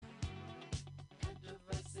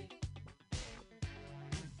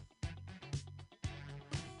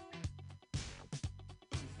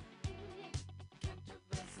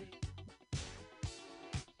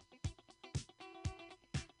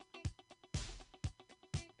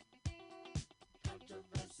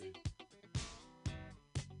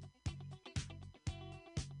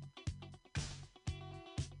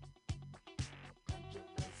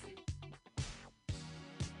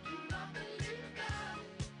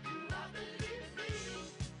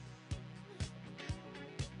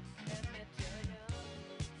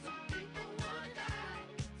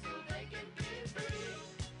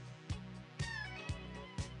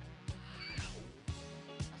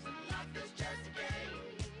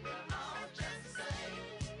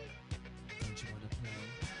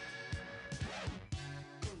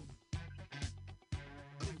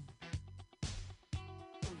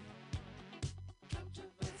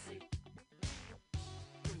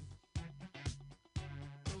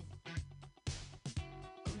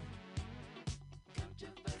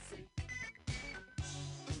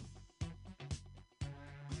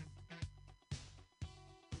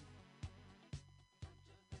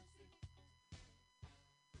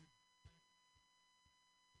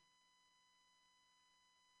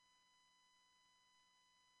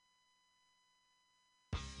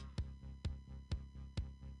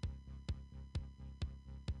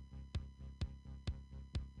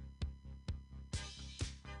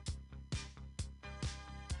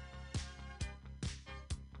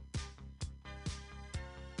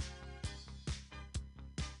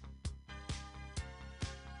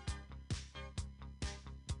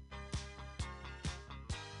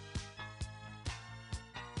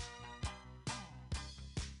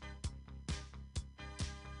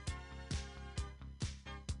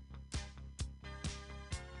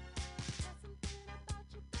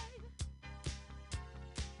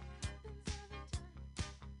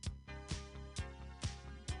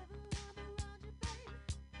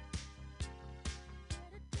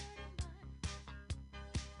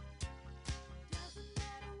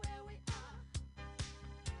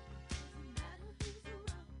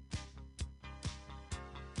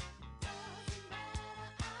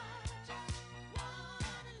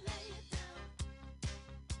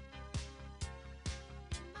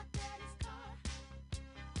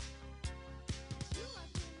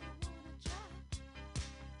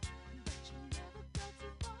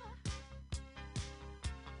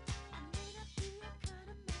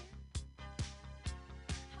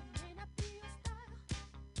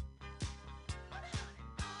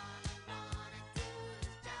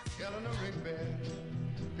Eleanor Rigby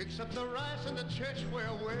picks up the rice in the church where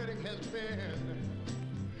a wedding has been.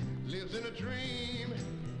 Lives in a dream,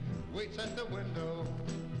 waits at the window,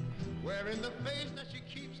 wearing the face that she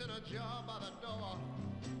keeps in a jar by the door.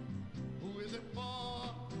 Who is it for?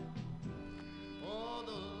 All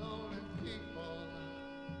the lonely people.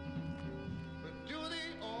 Where do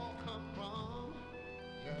they all come from?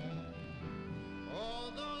 Yeah.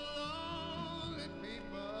 All the lonely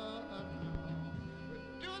people. Where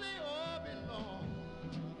do they all belong?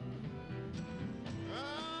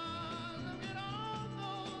 Look at all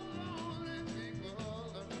those lonely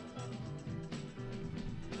people.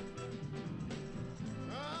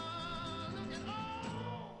 Look at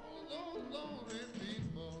all those lonely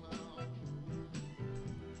people now.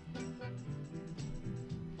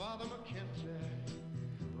 Father McKenzie,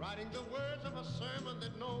 writing the words of a sermon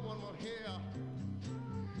that no one will hear.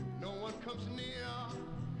 No one comes near.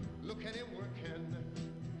 Look at him working,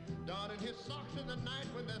 donning his socks in the night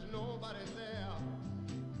when there's nobody there.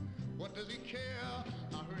 What does he care?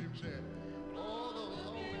 I heard him say, all the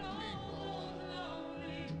lonely people.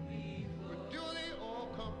 Where do they all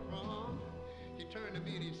come from? He turned to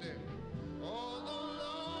me and he said, all the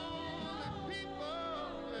lonely people.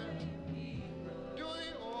 Where do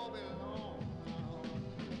they all belong?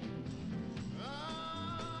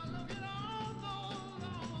 Look at all those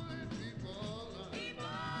lonely people.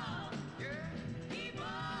 Yeah.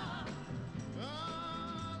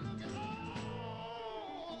 Look at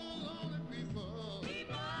all those lonely people.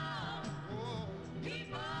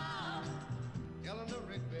 Eleanor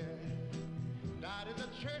Rigby died in the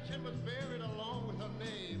church and was buried along with her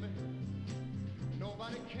name.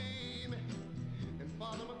 Nobody came, and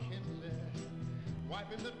Father McKenzie,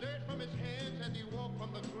 wiping the dirt from his hands as he walked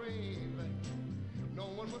from the grave. No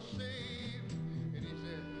one was saved, and he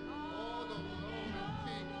said, all the lonely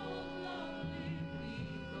people.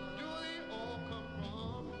 Do they all come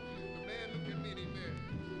from? The man looked at me and he said,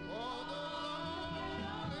 all the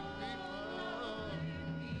lonely people.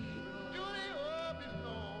 Do they all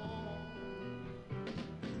belong?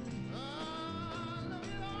 Look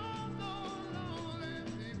at all those lonely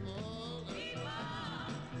people. Look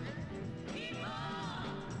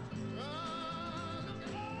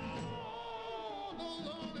at all those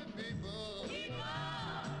lonely people.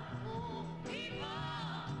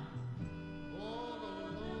 All the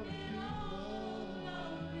lonely people.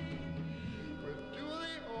 Where do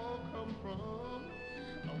they all come from?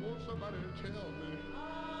 I want somebody to tell me.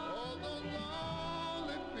 All the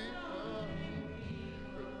lonely people.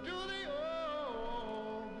 Where do they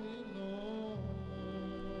all belong?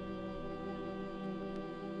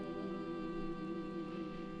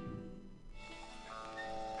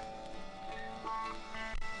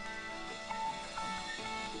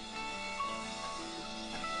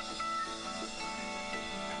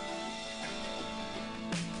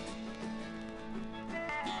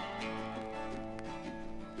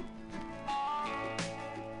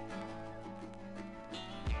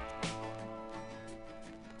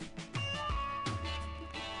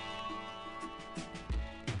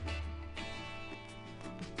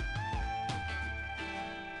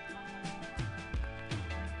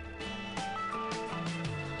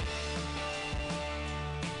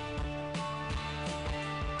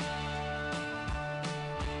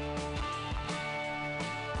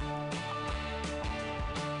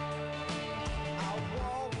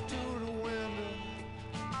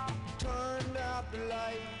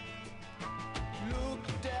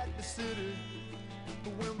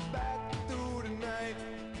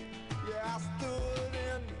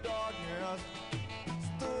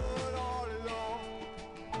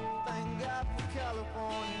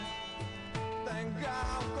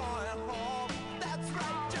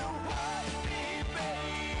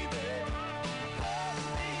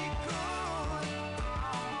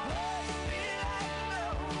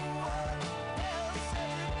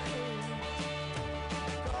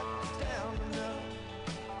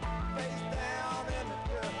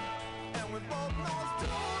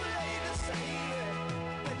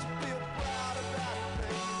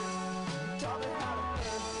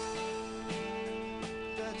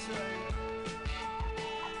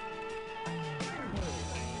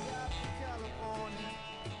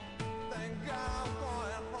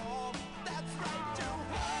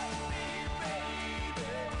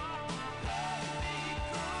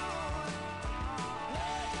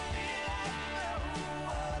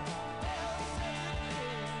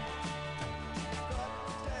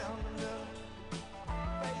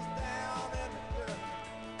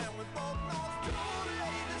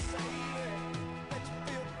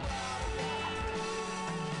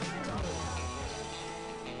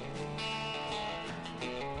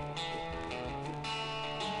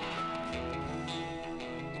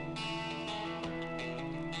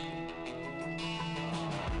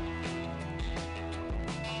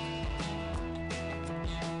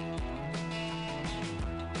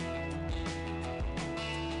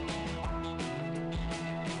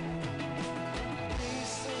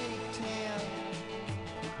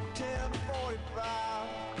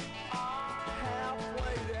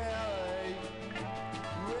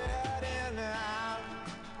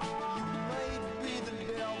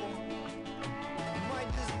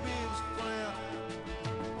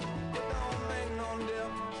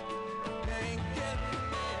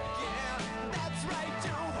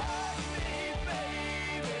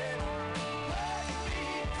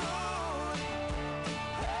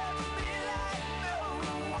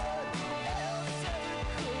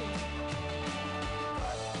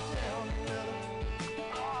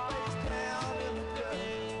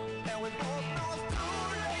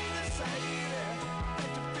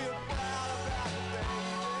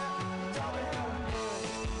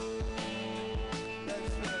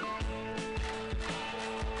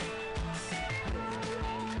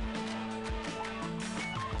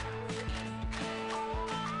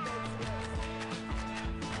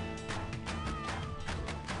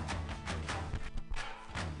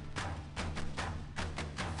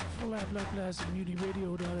 Classic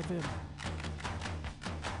MutinyRadio.fm.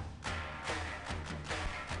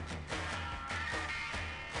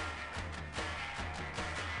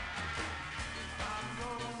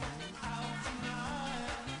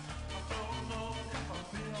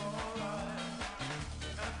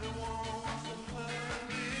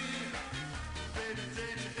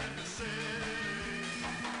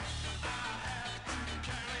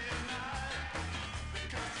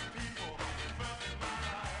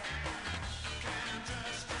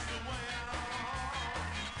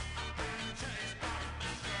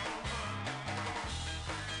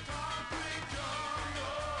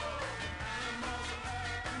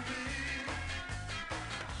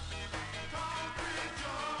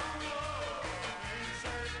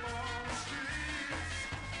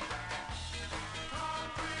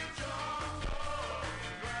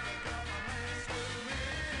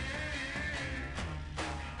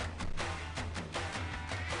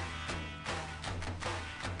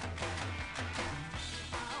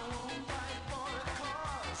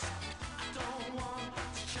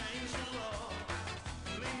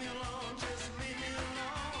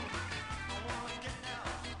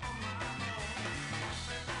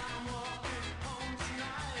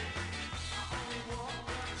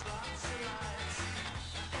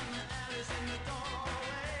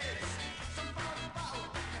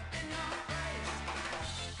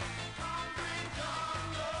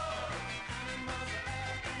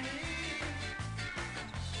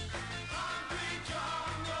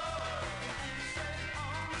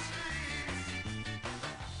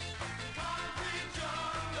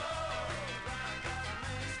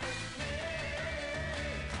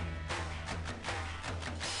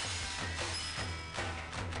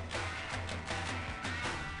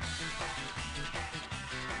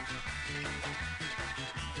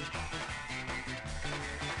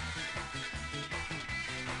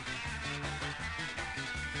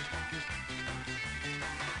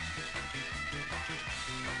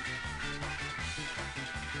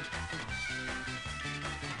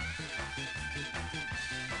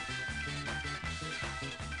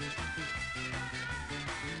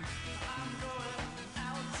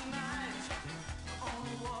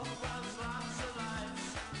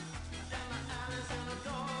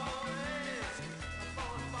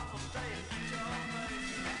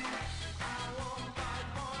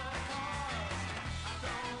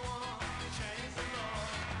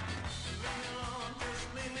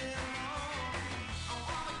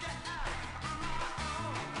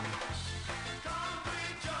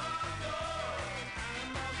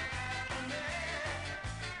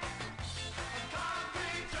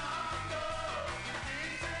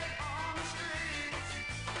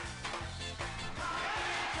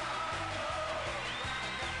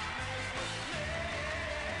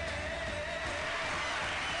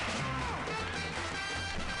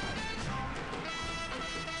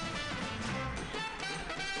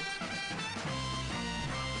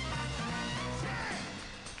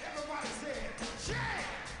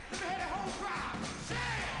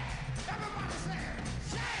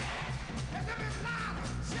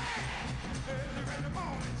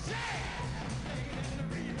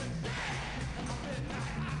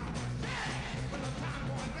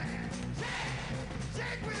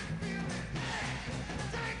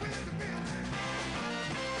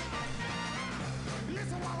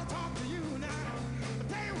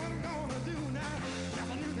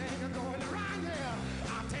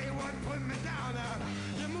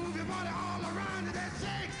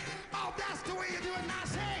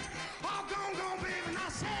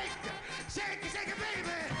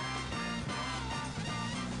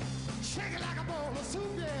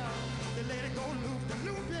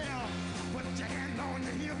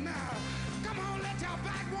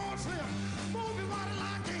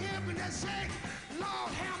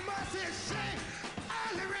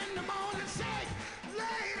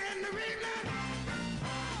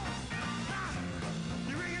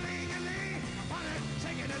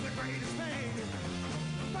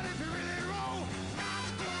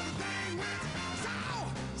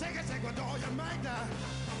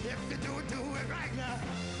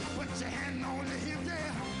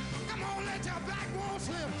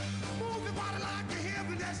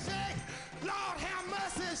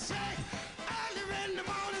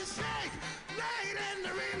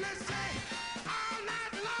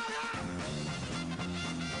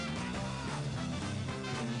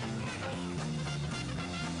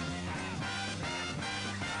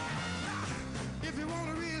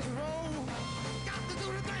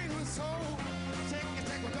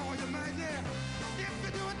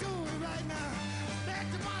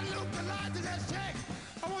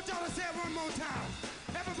 Say it one more time.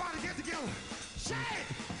 Everybody rhythm. Shake.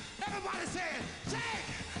 Everybody say it. Shake. A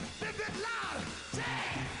little bit louder.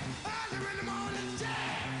 Shake. Early in the morning.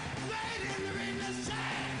 Shake. Late in the evening.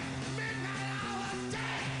 Shake. Midnight hour.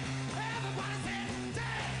 Shake. Everybody say it.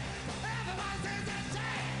 Shake. Everybody says it.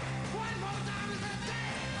 Shake. One more time. It's a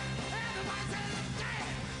shake. Everybody says it. Shake.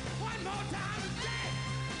 One more time. It's shake.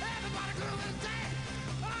 Everybody grooving. Shake.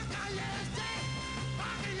 Okay, yeah, shake.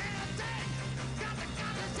 Okay, yeah, shake. Got to shake.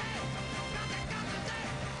 Got to shake.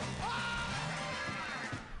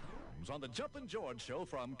 On the Jumpin' George Show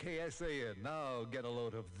from KSAN. Now get a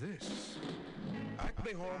load of this.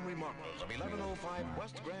 Acme Home Remodels of 1105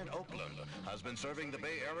 West Grand Oakland has been serving the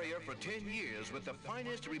Bay Area for 10 years with the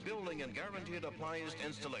finest rebuilding and guaranteed appliance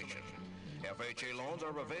installation. FHA loans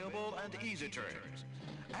are available and easy terms.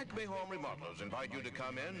 Acme Home Remodelers invite you to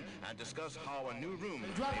come in and discuss how a new room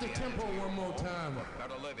Drop the tempo one more time.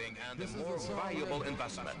 better living and a more valuable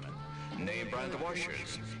investment. Name brand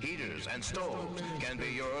washers, heaters, and stoves can be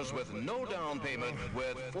yours with no down payment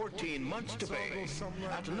with 14 months to pay.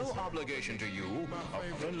 At no obligation to you, a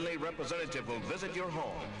friendly representative will visit your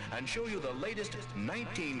home and show you the latest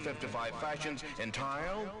 1955 fashions in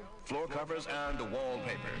tile, floor covers, and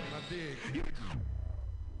wallpaper.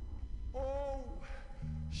 Oh,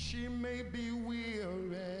 she may be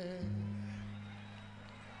weary.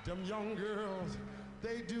 Them young girls,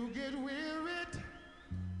 they do get wearied.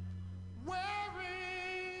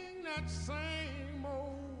 Wearing that same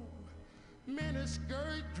old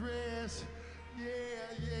miniskirt dress,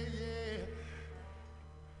 yeah.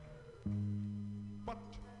 But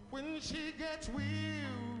when she gets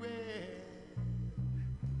weary,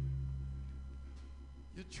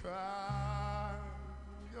 you try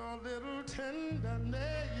your little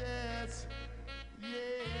tenderness,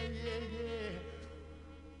 yeah.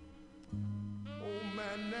 Oh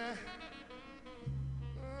man,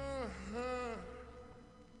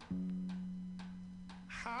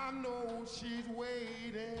 I know she's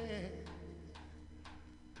waiting,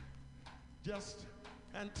 just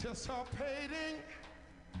anticipating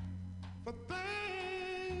for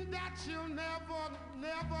things that she'll never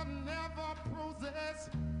possess.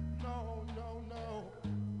 No.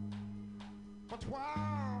 But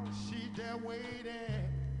while she there waiting,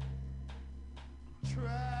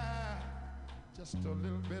 try just a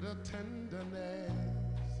little bit of tenderness.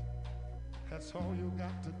 That's all you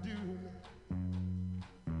got to do.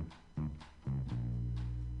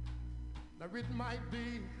 Now it might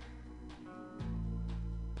be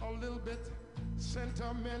a little bit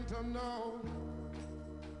sentimental, no,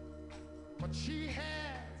 but she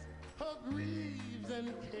has her griefs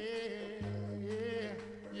and care, yeah.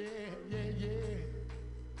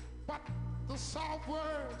 But the soft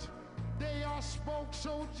words, they are spoke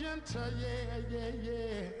so gentle,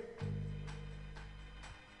 yeah.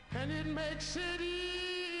 And it makes it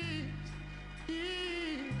easier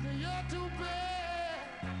to bear.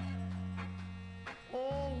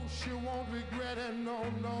 Oh, she won't regret it, no.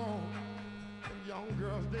 And young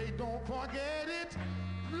girls, they don't forget it.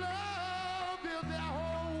 Love is their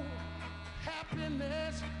whole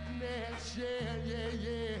happiness,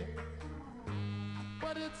 yeah.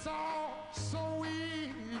 But it's all so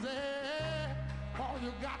easy. All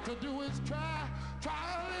you got to do is try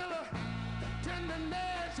a little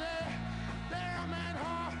tenderness, yeah. Damn man,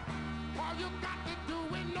 all you got to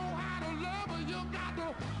do is know how to love her. You got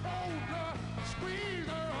to hold her, squeeze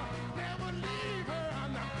her, never leave her.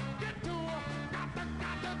 Now get to her, got to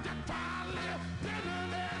just try a little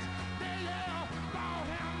tenderness, yeah. Lord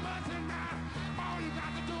have mercy now. All you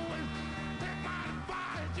got to do is take my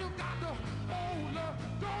advice. You got to hold her,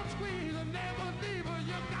 don't squeeze her, never leave her.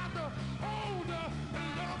 You got to hold her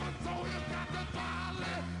and love her, so you got to try a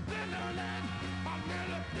little tenderness.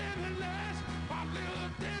 A little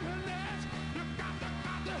tenderness. You got to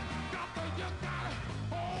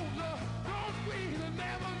hold her. Don't squeeze her,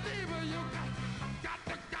 never leave her. You got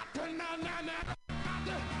to, na. Got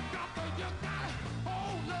to, you got to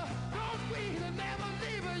hold her. Don't squeeze her, never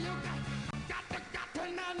leave her. You got to,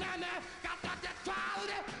 na. Got to just try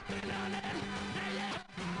it. Tenderness, yeah.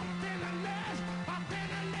 Tenderness.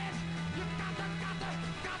 You got to,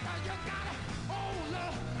 you got to hold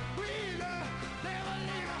her. Squeeze her, never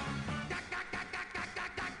leave her.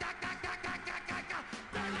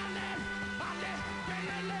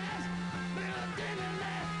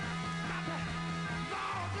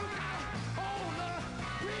 Hold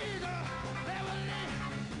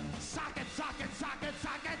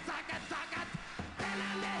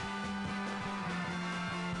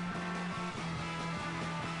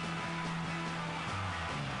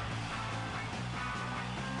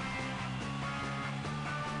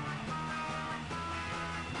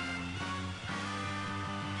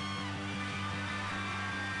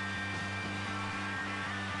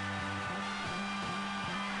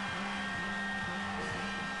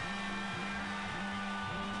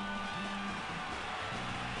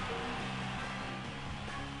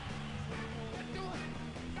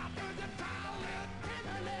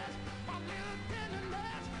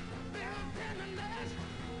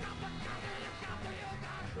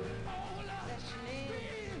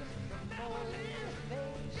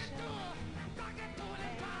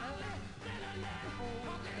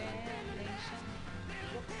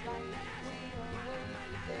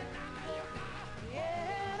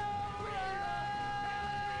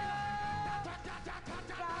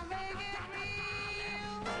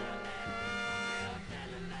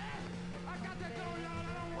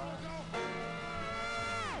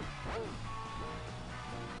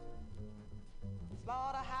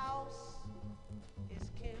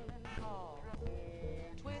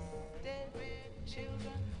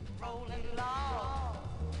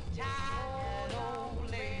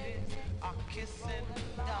kissing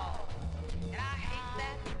dog. And I hate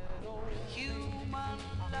that human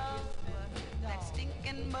love, that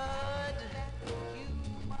stinking mud.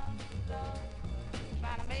 Human love,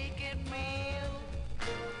 trying to make it real.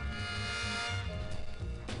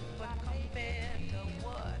 But compared to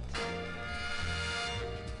what?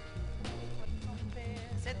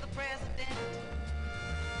 Said the president,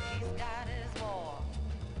 he's got his war.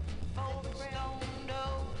 Folks don't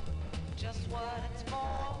know just what it's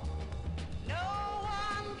for. No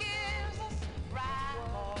one gives us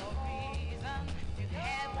rhyme or reason. If you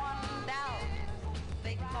had one doubt,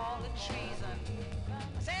 they call it treason.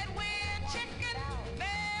 Said we're chicken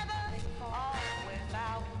feathers, all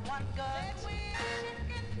without one gut. Said we're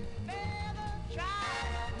chicken feathers, try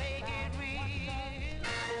to make it real.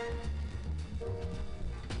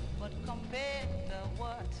 But compared to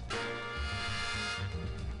what?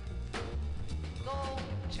 Go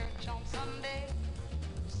to church on Sunday,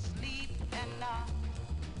 sleep and not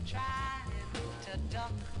trying to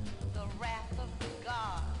duck the wrath of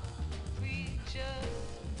God. Preachers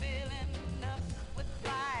filling us with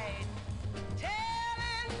pride,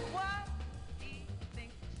 telling what he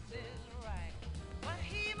thinks is right. But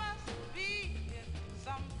he must be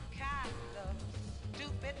some kind of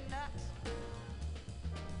stupid nut.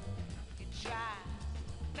 He tries,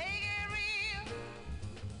 make it real.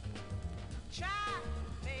 Try to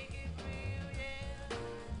make it real, yeah.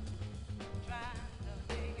 Try to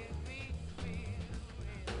make it real, real.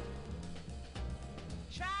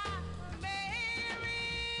 Try to make it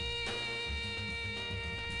real,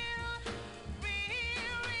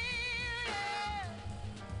 real, yeah.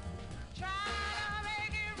 Try to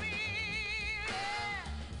make it real, yeah.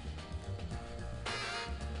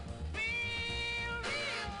 Real,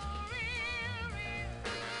 real, real.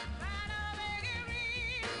 Try to make it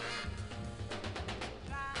real.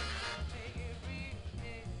 Try to make it real,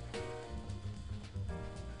 yeah.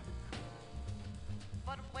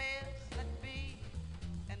 But where's that bee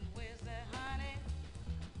and where's that honey?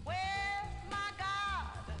 Where's my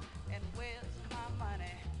God and where's my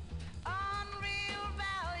money? Unreal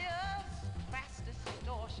values, crass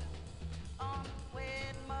distortion,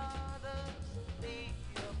 unwed mothers, the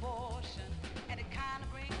abortion, and it kind of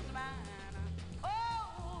brings to mind,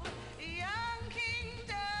 oh, young King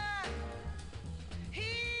Tut.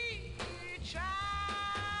 He tried,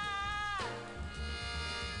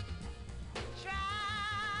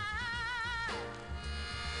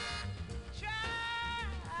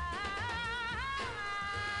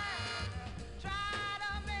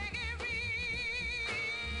 to make it real,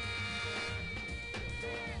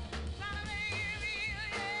 try to make it real,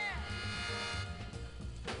 yeah.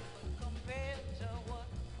 But compared to what?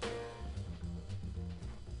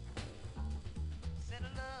 Said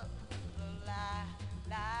love, the lie,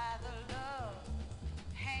 the love,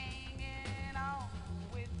 hanging on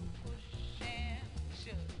with push and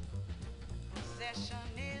shove. Possession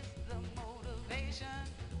is the motivation,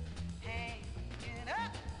 hanging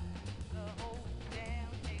up the whole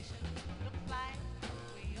damn nation. Looks like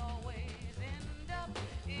we always end up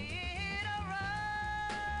in a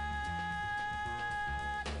rut,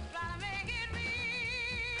 trying to make it real.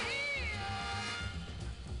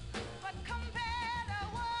 But compared to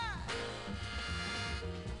what?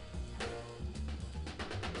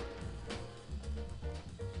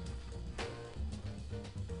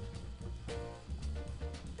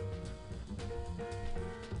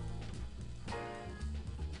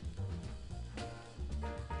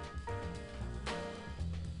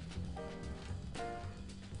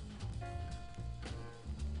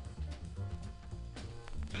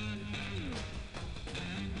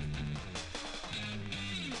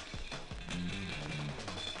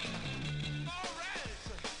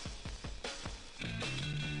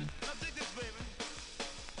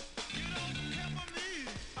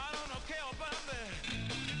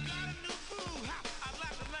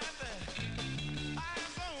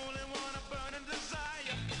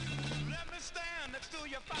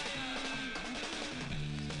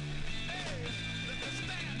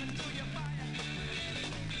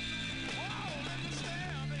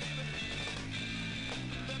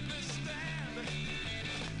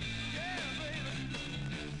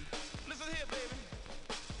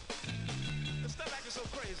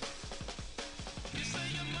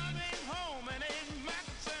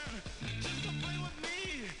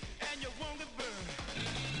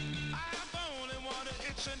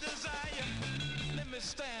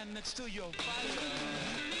 Stand next to your fire.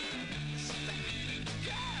 Stand,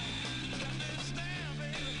 yeah. Let me stand,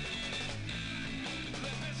 baby.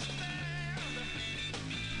 Let me stand.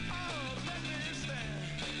 Oh, let me stand.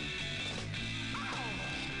 Oh,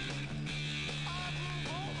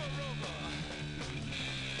 over.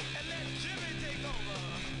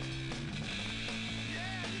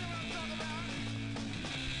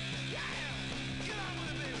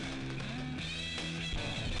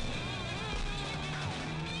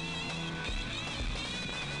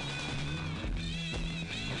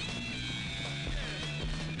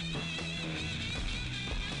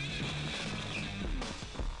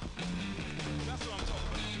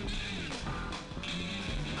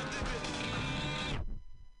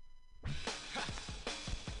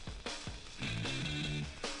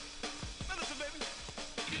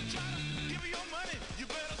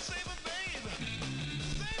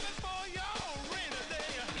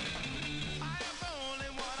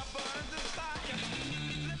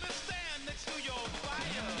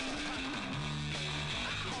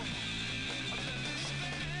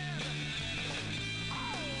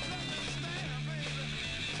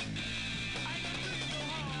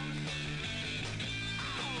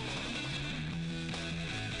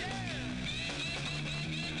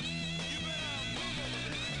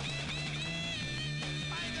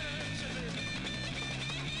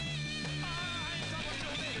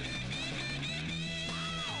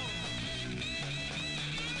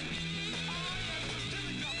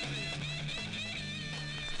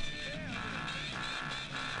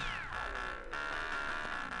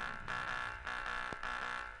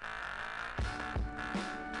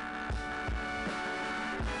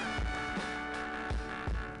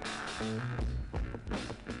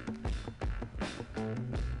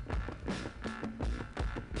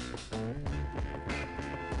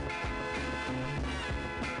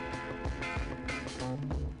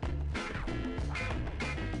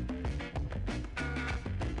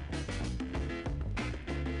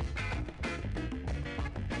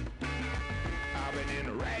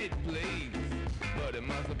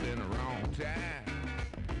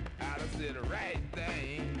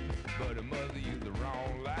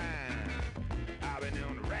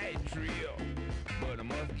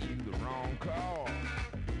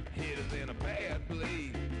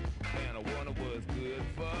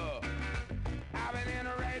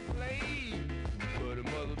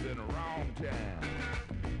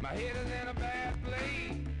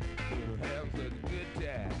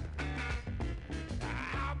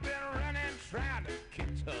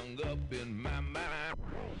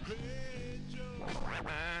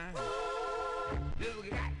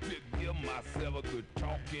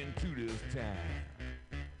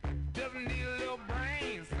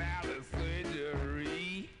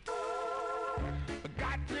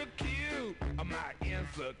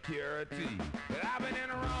 Security. I've been in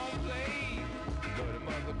the wrong place, but it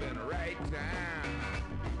must have been the right time.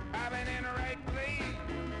 I've been in the right place,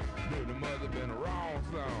 but it must have been the wrong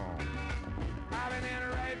song. I've been in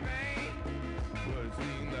the right vein, but it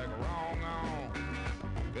seems like a wrong on.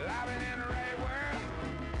 But I've been in the right world,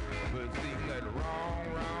 but it seems like the wrong.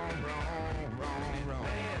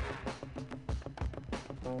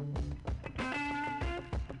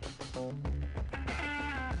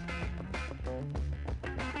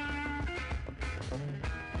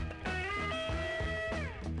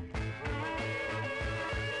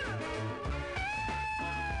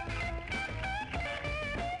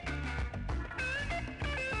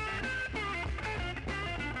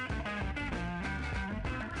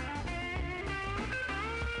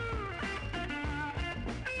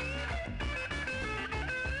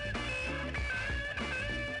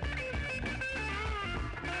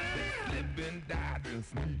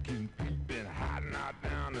 Sneaking, peeping, hiding out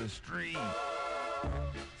down the street.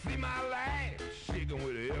 See my life shaking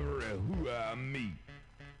with every who I meet.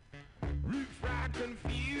 Root-fried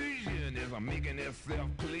confusion is making itself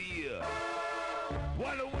clear.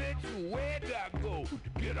 Wonder which way do I go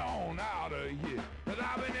to get on out of here? 'Cause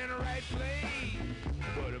I've been in the right place,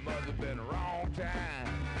 but it must have been the wrong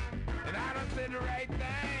time. And I done said the right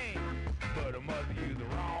thing, but it must have used the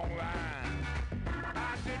wrong line.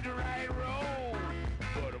 I took the right road,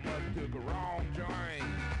 but I must have took a wrong joint.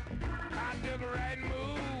 I took a right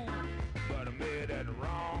move, but I made it at the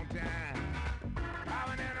wrong time. I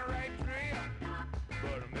went in the right trip,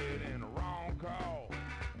 but I made it in the wrong call.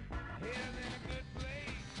 Here's in a good place.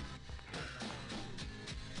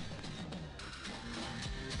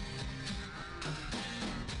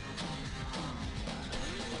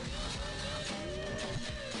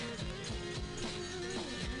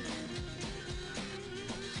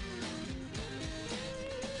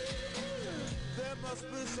 Must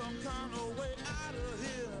be some kind of way out of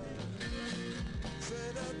here.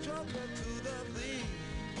 Say the joker to the thief.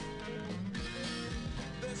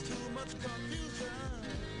 There's too much confusion.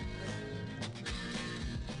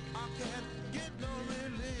 I can't get no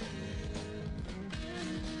relief.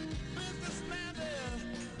 Businessman there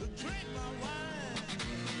to drink my wine.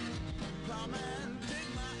 Come and take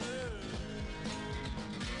my herb.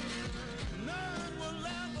 None will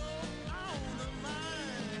ever own the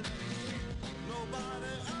mind.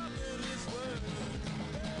 Nobody out in this world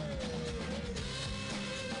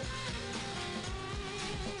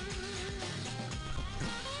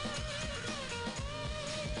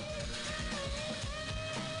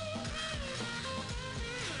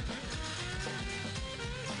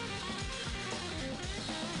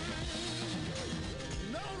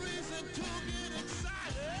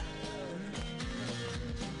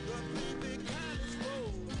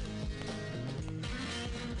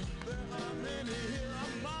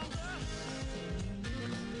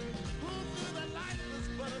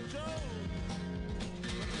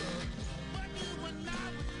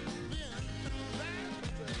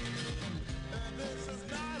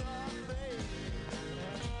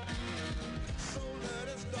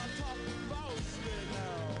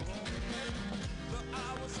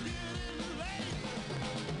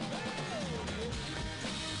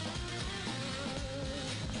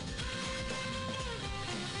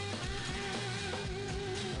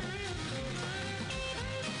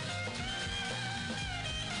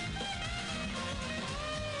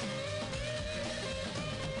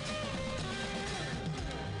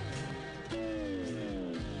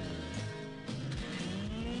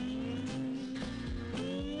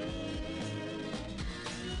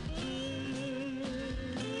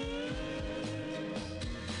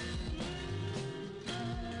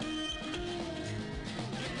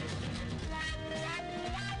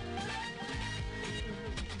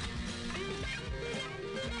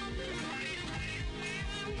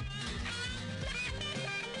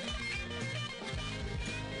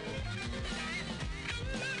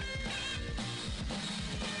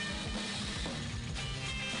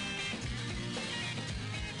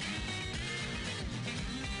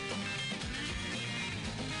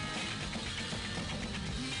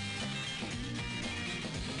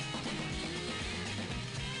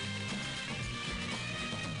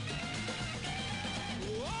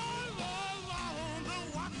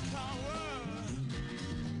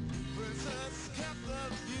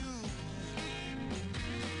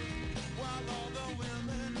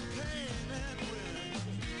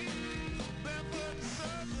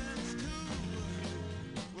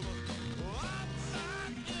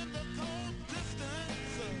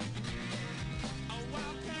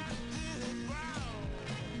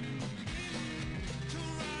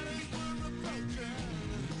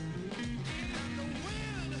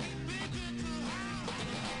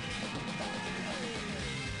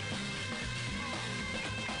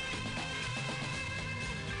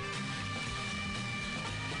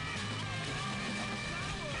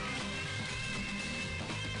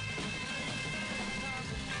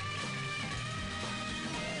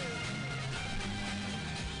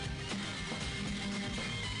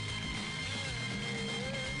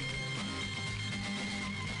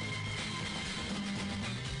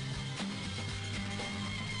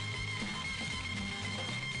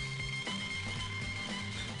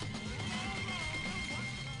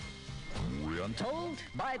told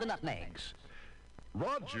by the nutmegs.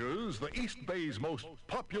 Rogers, the East Bay's most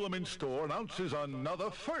populous store, announces another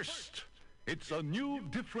first. It's a new,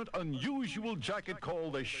 different, unusual jacket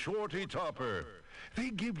called the Shorty Topper. They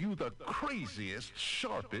give you the craziest,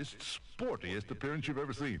 sharpest, sportiest appearance you've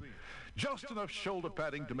ever seen. Just enough shoulder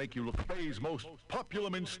padding to make you look. Bay's most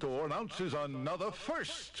popular in store announces another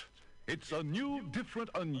first. It's a new, different,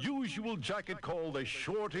 unusual jacket called the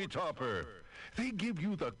Shorty Topper. They give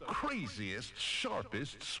you the craziest,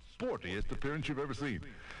 sharpest, sportiest appearance you've ever seen.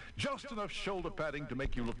 Just enough shoulder padding to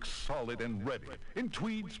make you look solid and ready. In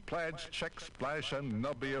tweeds, plaids, checks, splash, and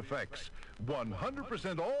nubby effects.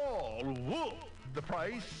 100% all wool. The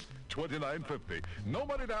price, $29.50. No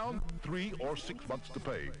money down, 3 or 6 months to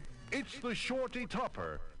pay. It's the Shorty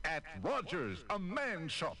Topper at Rogers, a man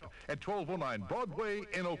shop at 1209 Broadway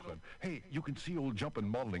in Oakland. Hey, you can see old jumpin'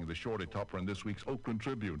 modeling the Shorty Topper in this week's Oakland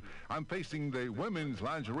Tribune. I'm facing the women's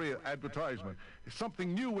lingerie advertisement.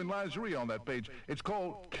 Something new in lingerie on that page. It's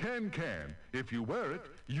called Can. If you wear it,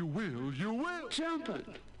 you will. Jumpin'.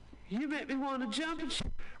 You make me want to jump and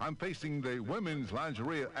I'm facing the women's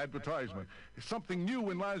lingerie advertisement. Something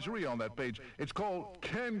new in lingerie on that page. It's called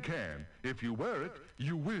Can. If you wear it,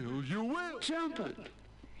 you will. Jumpin'.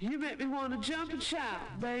 You make me want to jump and shout,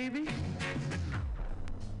 baby. Ladies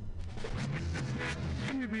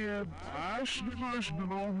and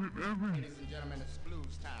gentlemen, it's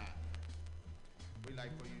blues time. We'd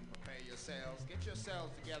like for you to prepare yourselves. Get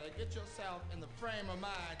yourselves together. Get yourself in the frame of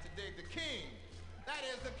mind to dig the king. That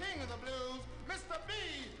is the king of the blues, Mr.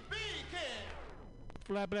 B.B. King.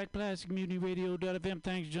 Flat Black Plastic, MutinyRadio.fm.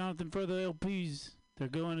 Thanks, Jonathan, for the LPs. They're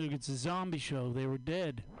going against a zombie show. They were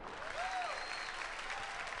dead.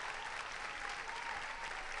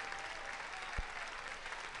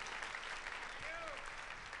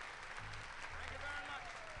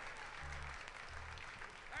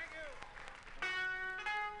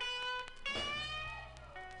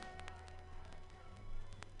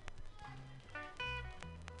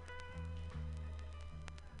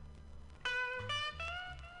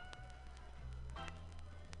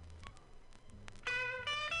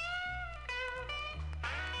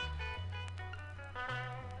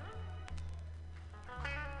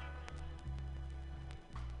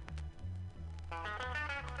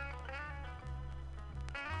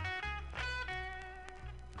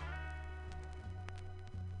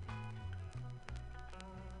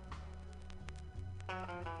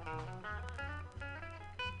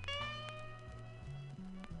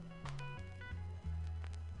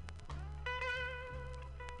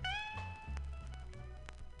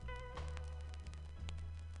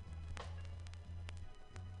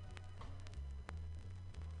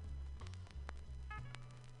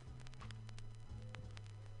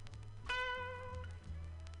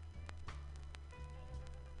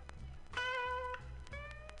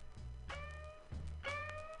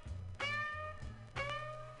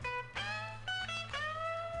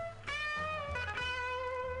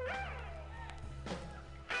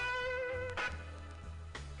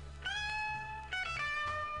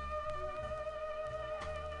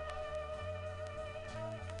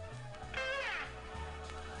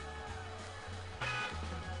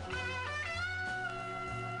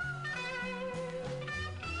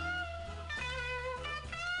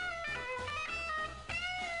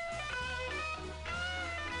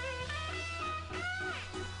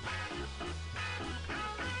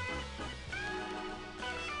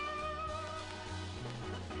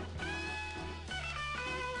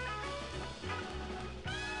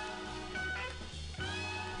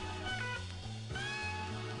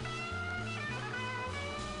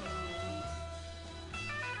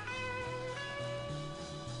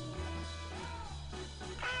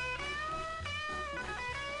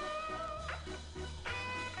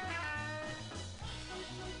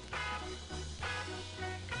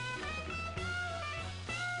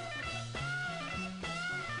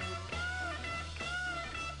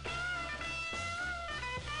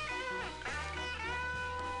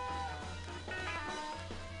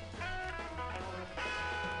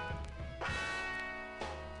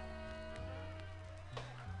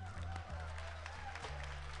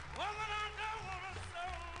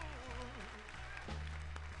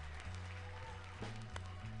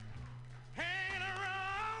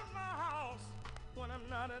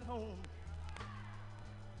 Not at home.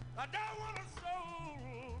 I don't want a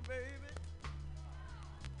soul, baby,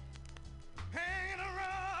 hanging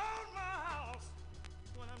around my house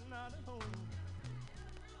when I'm not at home.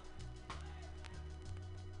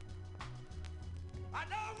 I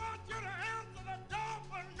don't want you to answer the door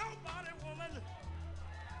for nobody, woman.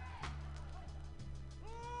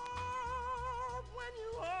 Oh, when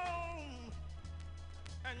you home,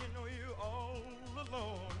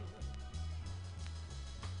 alone.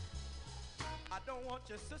 I don't want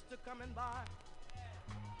your sister coming by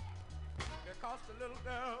because the little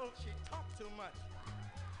girl, she talk too much.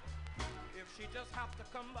 If she just have to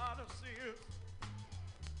come by to see us,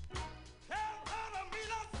 tell her to meet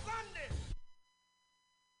us Sunday.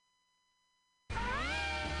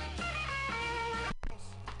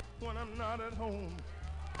 When I'm not at home,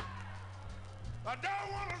 I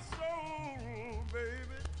don't want a soul,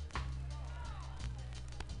 baby,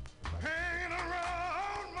 hanging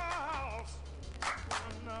around my house when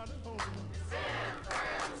I'm not at home. San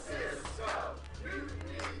Francisco,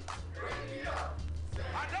 Mutiny Radio.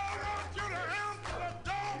 I don't want you to answer the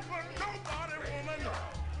door for nobody, woman.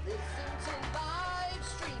 Listen to live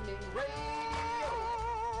streaming radio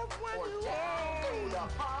or download a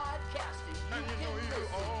podcast and you can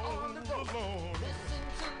listen on the go. Listen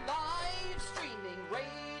to live streaming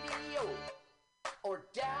radio or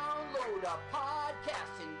download a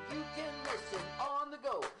podcast and you can listen on the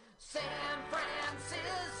go. San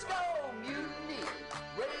Francisco Mutiny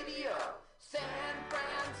Radio. San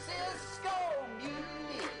Francisco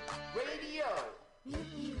Mutiny Radio.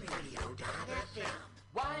 MutinyRadio.fm.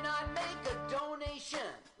 Why not make a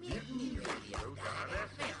donation?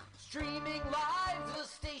 MutinyRadio.fm. Streaming live the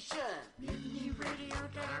station.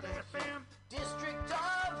 MutinyRadio.fm. District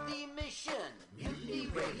of the Mission.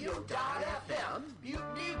 MutinyRadio.fm.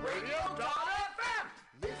 MutinyRadio.fm.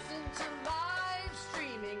 Listen to live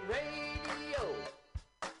streaming radio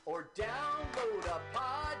or download a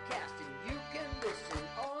podcast and you can listen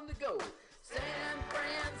on the go. San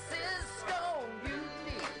Francisco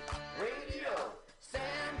Mutiny Radio.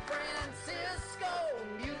 San Francisco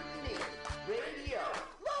Mutiny Radio.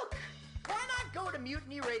 Look, why not go to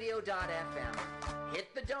MutinyRadio.fm?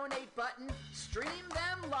 Hit the donate button, stream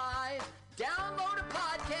them live, download a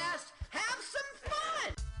podcast, have some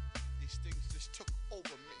fun! These things just took over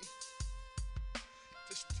me.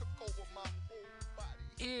 Just took over my whole body.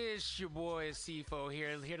 It's your boy CFO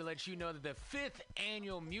here to let you know that the 5th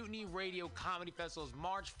annual Mutiny Radio Comedy Festival is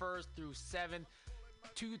March 1st through 7th,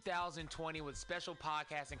 2020, with special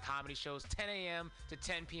podcasts and comedy shows 10 a.m. to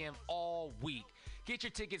 10 p.m. all week. Get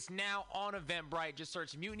your tickets now on Eventbrite. Just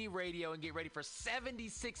search Mutiny Radio and get ready for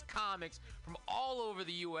 76 comics from all over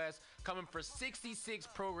the U.S. coming for 66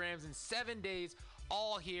 programs in 7 days,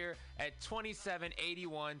 all here at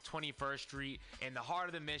 2781 21st Street in the heart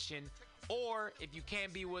of the Mission. Or if you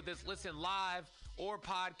can't be with us, listen live or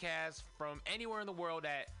podcast from anywhere in the world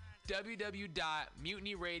at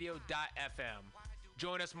www.mutinyradio.fm.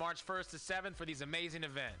 Join us March 1st to 7th for these amazing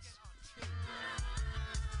events.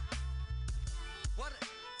 What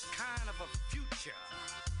kind of a future?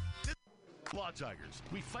 Law Tigers.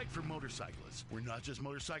 We fight for motorcyclists. We're not just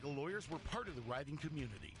motorcycle lawyers, we're part of the riding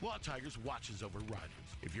community. Law Tigers watches over riders.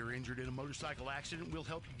 If you're injured in a motorcycle accident, we'll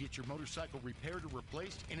help you get your motorcycle repaired or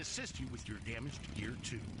replaced and assist you with your damaged gear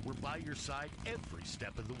too. We're by your side every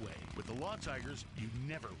step of the way. With the Law Tigers, you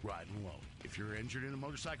never ride alone. If you're injured in a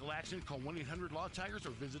motorcycle accident, call 1-800-LAW-TIGERS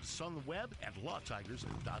or visit us on the web at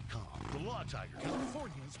lawtigers.com. The Law Tigers,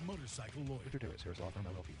 California's motorcycle lawyer. Victor Terrace, Harris Law Firm,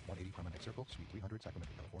 LLP, 180 Promenade Circle, Suite 300,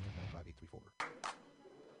 Sacramento, California, 95834.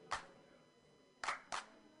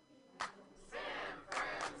 San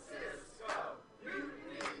Francisco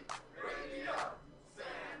Mutiny Radio.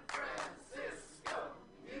 San Francisco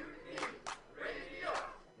Mutiny Radio.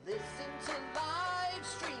 Listen to live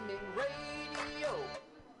streaming radio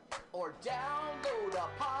or download a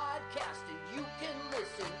podcast and you can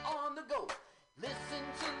listen on the go. Listen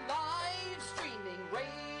to live streaming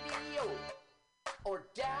radio or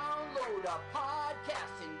download a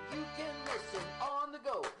podcast and you can listen on the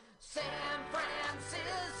go. San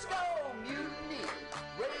Francisco Mutiny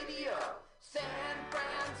Radio. San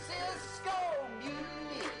Francisco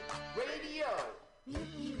Mutiny Radio.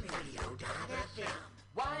 MutinyRadio.fm.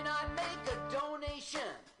 Why not make a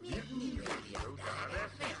donation?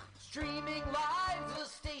 MutinyRadio.fm. Streaming live the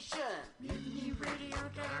station.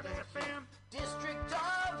 MutinyRadio.fm. District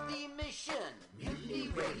of the Mission.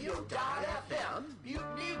 MutinyRadio.fm.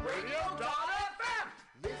 MutinyRadio.fm.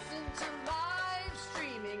 Listen to live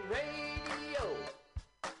streaming radio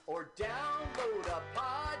or download a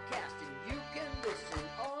podcast and you can listen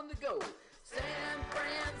on the go. San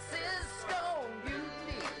Francisco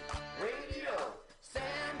Mutiny Radio.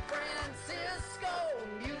 San Francisco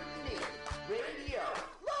Mutiny Radio.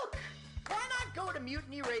 Look, why not go to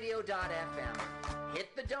MutinyRadio.fm?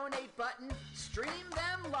 Hit the donate button, stream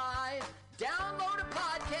them live, download a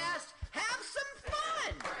podcast, have some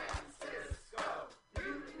fun! San Francisco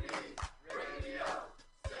Mutiny Radio.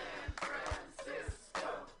 San Francisco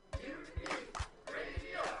Mutiny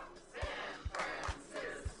Radio. San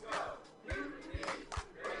Francisco Mutiny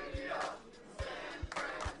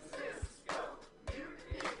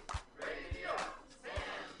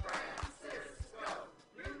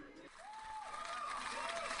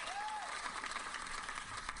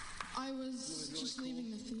I was just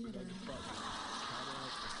leaving the theater.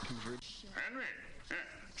 Henry, yeah,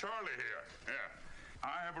 Charlie here. Yeah,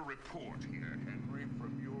 I have a report here, Henry,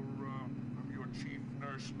 from your chief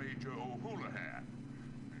nurse, Major O'Houlihan.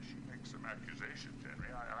 She makes some accusations,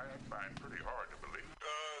 Henry. I find pretty hard to believe.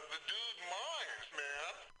 The dude minds,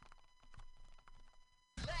 man.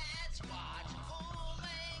 Let's watch a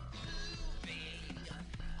full-length movie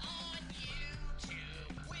on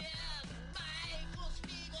YouTube with Michael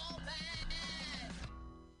Spiegelman.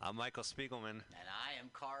 I'm Michael Spiegelman. And I am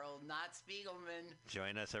Carl Not Spiegelman.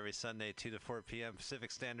 Join us every Sunday, 2 to 4 p.m.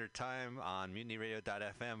 Pacific Standard Time on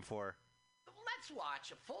MutinyRadio.fm for Let's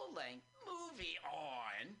watch a full-length movie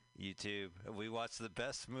on YouTube. We watch the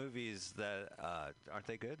best movies that, aren't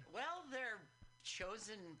they good? Well, they're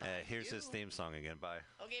chosen by Here's you. his theme song again. Bye.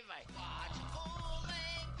 Okay, bye. Watch a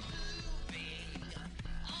full-length movie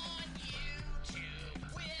on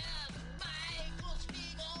YouTube with Michael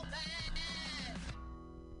Spiegelman.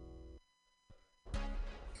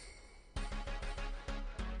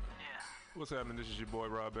 What's happening? This is your boy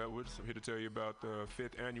Rob Edwards. I'm here to tell you about the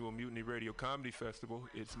 5th Annual Mutiny Radio Comedy Festival.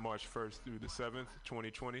 It's March 1st through the 7th,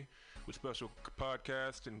 2020, with special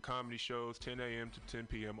podcasts and comedy shows 10 a.m. to 10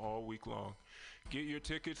 p.m. all week long. Get your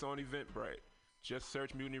tickets on Eventbrite. Just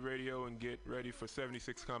search Mutiny Radio and get ready for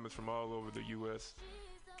 76 comics from all over the U.S.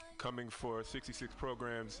 coming for 66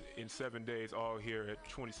 programs in 7 days, all here at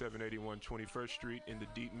 2781 21st Street in the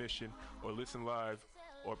Deep Mission, or listen live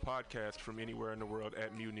or podcast from anywhere in the world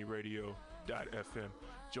at MutinyRadio.fm.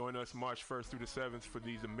 Join us March 1st through the 7th for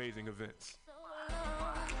these amazing events.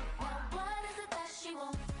 What is it that she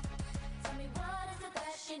wants? Tell me what is it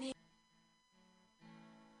that she needs?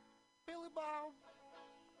 Billy Bob,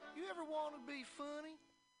 you ever want to be funny?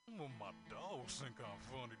 Well, my dogs think I'm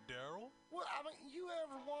funny, Daryl. Well, I mean, you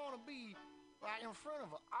ever want to be, like, in front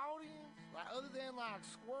of an audience? Like, other than, like,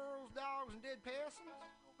 squirrels, dogs, and dead peasants?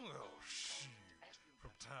 Well, shit.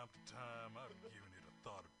 From time to time, I've given it a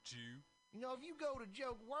thought or two. You know, if you go to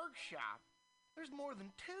Joke Workshop, there's more than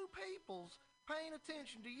 2 peoples paying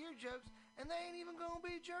attention to your jokes, and they ain't even gonna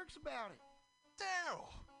be jerks about it. Daryl,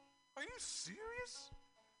 are you serious?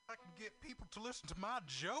 I can get people to listen to my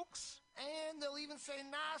jokes? And they'll even say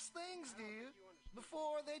nice things to you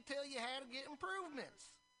before they tell you how to get improvements.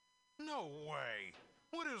 No way.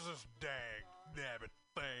 What is this dag-nabbit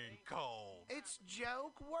thing called? It's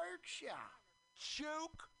Joke Workshop.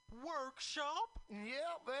 Joke Workshop?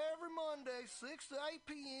 Yep, every Monday, 6 to 8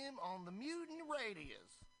 p.m. on the Mutiny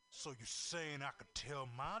Radios. So you're saying I could tell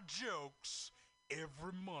my jokes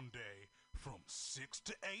every Monday from 6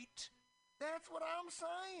 to 8? That's what I'm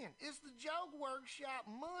saying. It's the Joke Workshop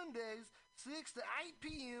Mondays, 6 to 8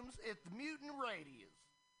 p.m. at the Mutiny Radios.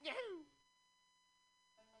 Yahoo!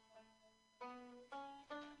 $4.99.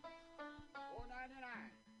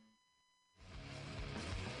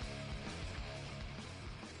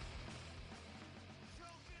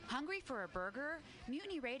 Hungry for a burger?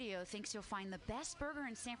 Mutiny Radio thinks you'll find the best burger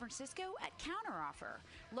in San Francisco at Counteroffer,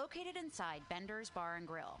 located inside Bender's Bar and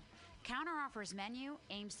Grill. Counteroffer's menu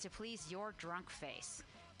aims to please your drunk face.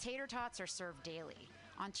 Tater tots are served daily.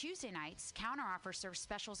 On Tuesday nights, Counteroffer serves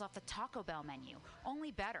specials off the Taco Bell menu,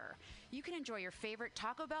 only better. You can enjoy your favorite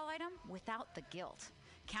Taco Bell item without the guilt.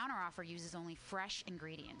 Counteroffer uses only fresh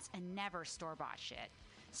ingredients and never store-bought shit.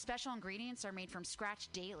 Special ingredients are made from scratch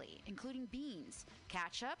daily, including beans,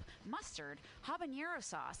 ketchup, mustard, habanero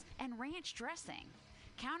sauce, and ranch dressing.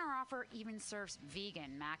 Counteroffer even serves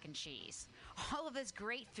vegan mac and cheese. All of this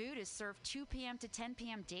great food is served 2 p.m. to 10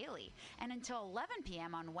 p.m. daily and until 11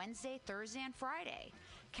 p.m. on Wednesday, Thursday, and Friday.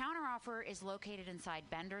 Counteroffer is located inside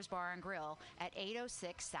Bender's Bar and Grill at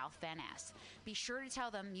 806 South Van Ness. Be sure to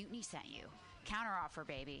tell them Mutiny sent you. Counteroffer,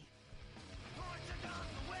 baby.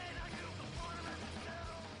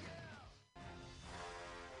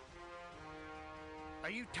 Are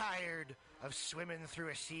you tired of swimming through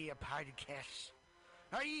a sea of podcasts?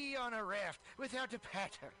 Are ye on a raft without a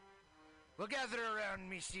paddle? Well, gather around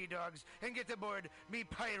me, sea dogs, and get aboard me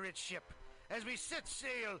pirate ship as we set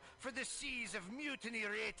sail for the seas of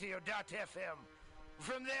MutinyRadio.fm.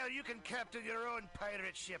 From there, you can captain your own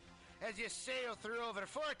pirate ship as you sail through over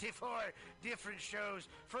 44 different shows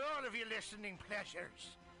for all of your listening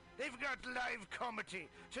pleasures. They've got live comedy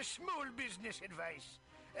to small business advice,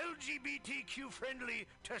 LGBTQ friendly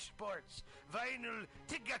to sports, vinyl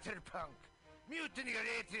to gutter punk.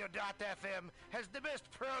 MutinyRadio.fm has the best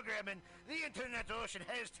programming the internet ocean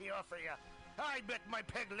has to offer you. I bet my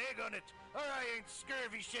peg leg on it, or I ain't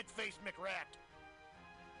scurvy shit-faced McRat.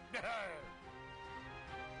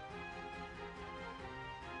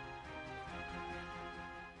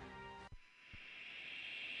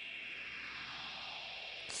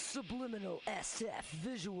 Subliminal SF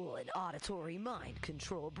Visual and Auditory Mind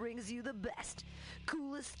Control brings you the best,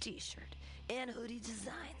 coolest t-shirt and hoodie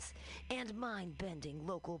designs and mind-bending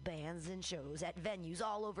local bands and shows at venues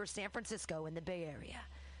all over San Francisco and the Bay Area.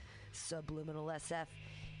 Subliminal SF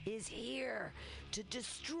is here to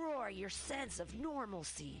destroy your sense of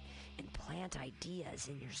normalcy and plant ideas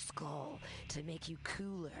in your skull to make you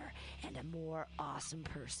cooler and a more awesome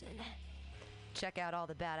person. Check out all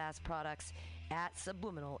the badass products at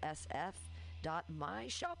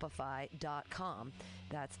subliminalsf.myshopify.com.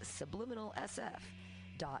 That's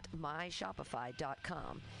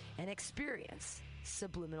subliminalsf.myshopify.com and experience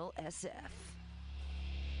Subliminal SF.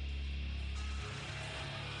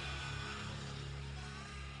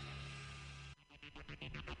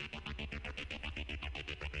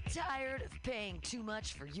 Tired of paying too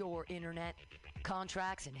much for your internet?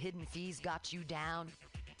 Contracts and hidden fees got you down?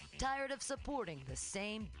 Tired of supporting the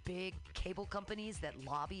same big cable companies that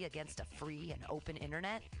lobby against a free and open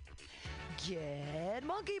internet? Get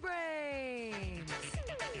Monkey Brains!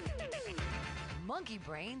 Monkey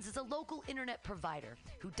Brains is a local internet provider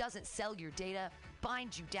who doesn't sell your data,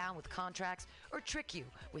 bind you down with contracts, or trick you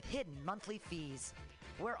with hidden monthly fees.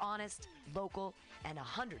 We're honest, local, and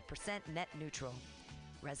 100% net neutral.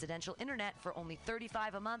 Residential internet for only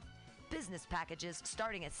 $35 a month, business packages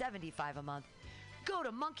starting at $75 a month. Go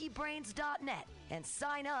to monkeybrains.net and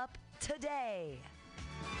sign up today.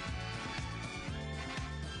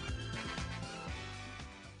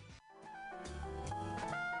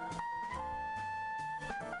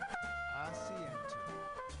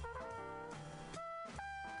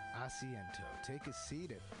 Asiento. Take a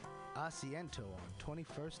seat at Asiento on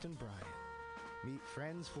 21st and Bryant. Meet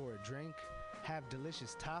friends for a drink, have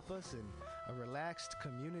delicious tapas, and a relaxed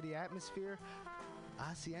community atmosphere.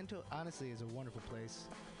 Asiento honestly is a wonderful place.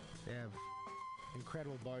 They have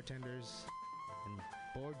incredible bartenders and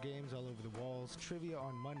board games all over the walls, trivia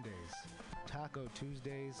on Mondays, Taco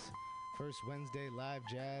Tuesdays, First Wednesday live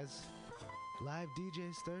jazz, live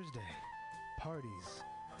DJs Thursday, parties.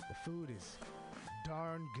 The food is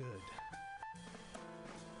darn good.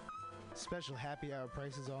 Special happy hour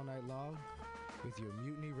prices all night long with your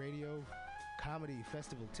Mutiny Radio Comedy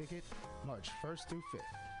Festival ticket, March 1st through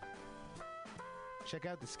 5th. Check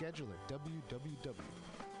out the schedule at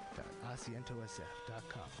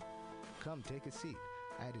www.asientosf.com. Come take a seat.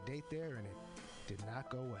 I had a date there and it did not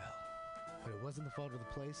go well. But it wasn't the fault of the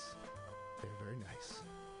place. They're very nice.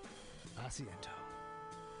 Asiento.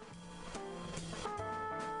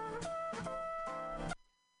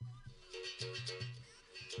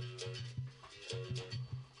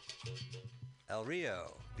 El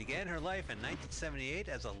Rio began her life in 1978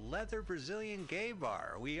 as a leather Brazilian gay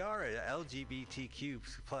bar. We are an LGBTQ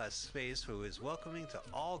plus space who is welcoming to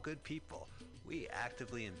all good people. We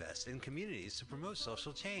actively invest in communities to promote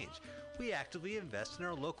social change. We actively invest in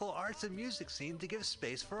our local arts and music scene to give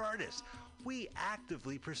space for artists. We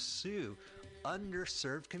actively pursue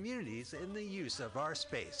underserved communities in the use of our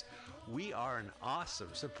space. We are an awesome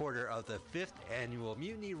supporter of the 5th Annual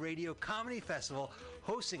Mutiny Radio Comedy Festival,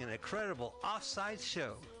 hosting an incredible off-site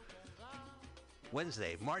show.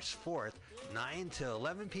 Wednesday, March 4th, 9 to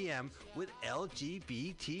 11 p.m. with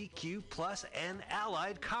LGBTQ plus and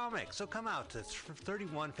allied comics. So come out to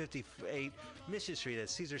 3158 Mission Street at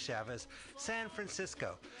Cesar Chavez, San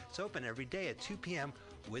Francisco. It's open every day at 2 p.m.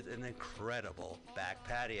 with an incredible back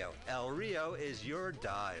patio. El Rio is your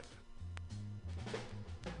dive.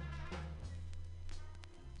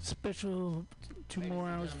 Special 2 more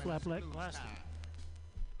hours flat black plastic.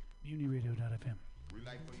 MutinyRadio.fm. We'd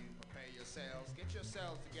like for you to prepare yourselves, get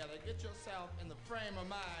yourselves together, get yourself in the frame of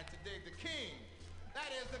mind to dig the king.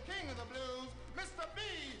 That is the king of the blues, Mr.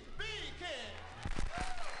 B.B. King.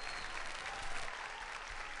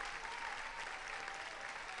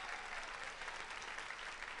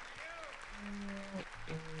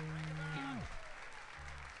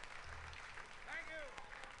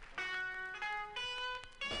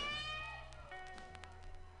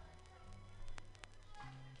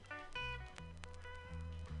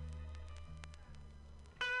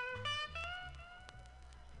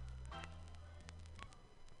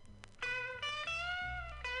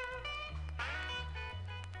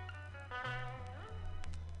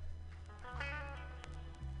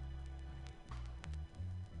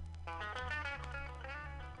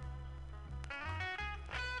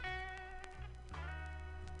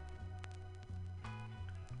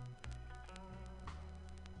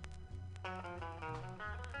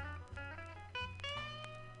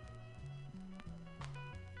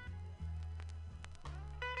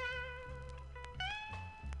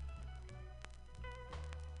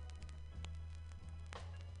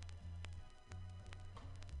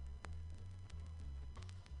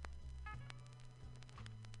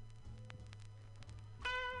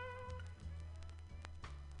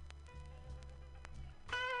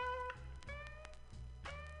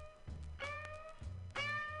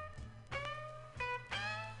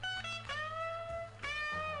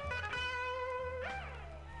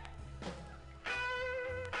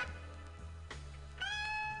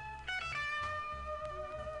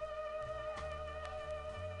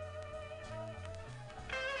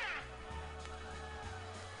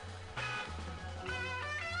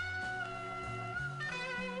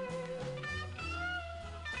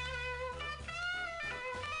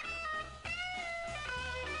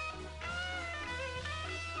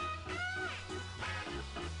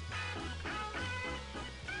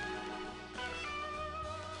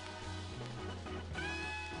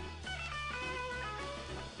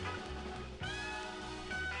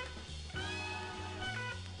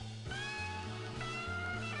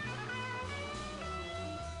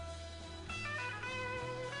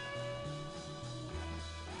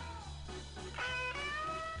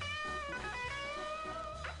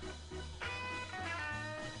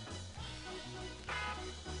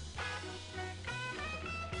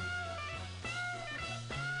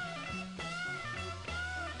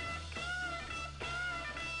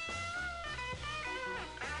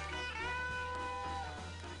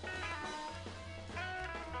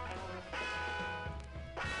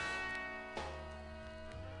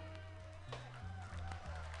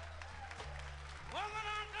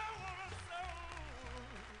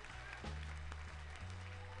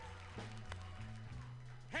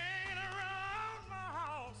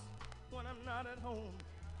 not at home.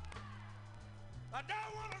 I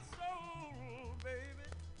don't want a soul, baby,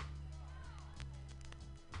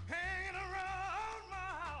 hanging around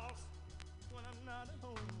my house when I'm not at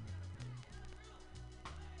home.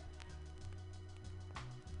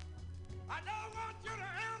 I don't want you to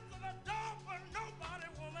answer the door for nobody,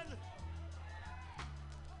 woman.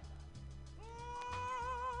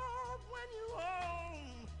 Oh, when you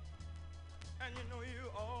home and you know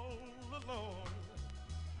you're all alone.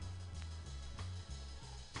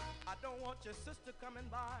 I don't want your sister coming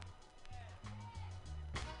by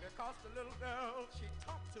because the little girl, she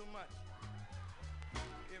talk too much.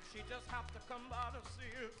 If she just have to come by to see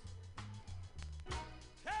us,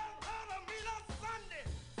 tell her to meet us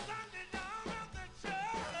Sunday down at the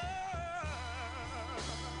church.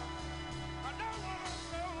 I don't want a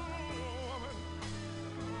soul woman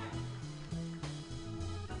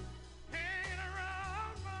hanging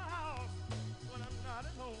around my house when I'm not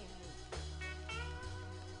at home.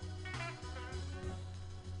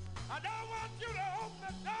 I don't want you to open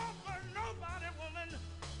the door for nobody, woman.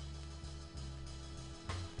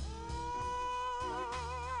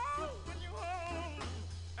 Oh, when you're home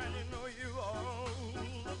and you know you're all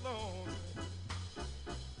alone.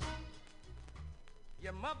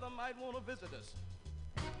 Your mother might want to visit us,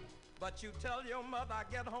 but you tell your mother I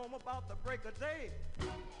get home about the break of day,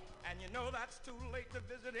 and you know that's too late to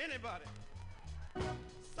visit anybody.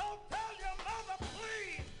 So tell your mother,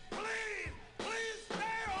 please, please, please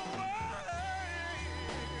stay away.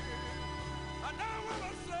 I don't want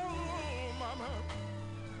a soul, mama,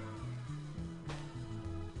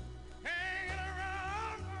 hanging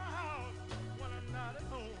around my house when I'm not at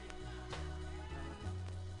home.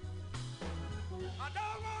 I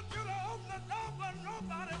don't want you to open the door for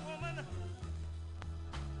nobody, woman.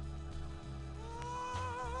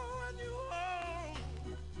 Oh, when you home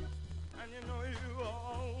and you know you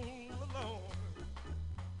all alone.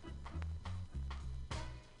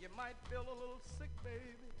 You might feel a little sick,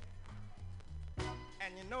 baby,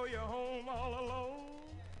 and you know you're home all alone.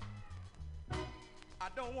 I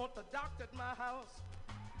don't want the doctor at my house.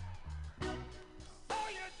 So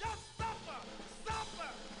you just suffer,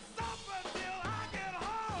 suffer, suffer till I get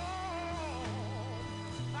home.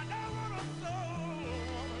 I don't want a soul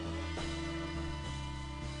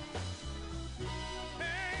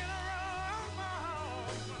hanging around my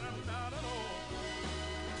house when I'm not at home.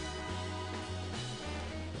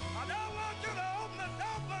 I don't want you to open the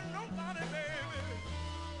door for nobody, baby.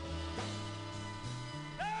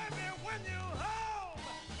 Baby, when you home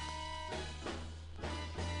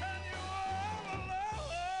and you all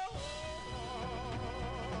alone.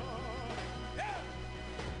 Yeah.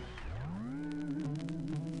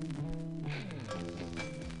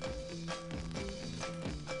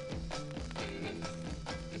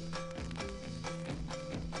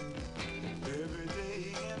 Every day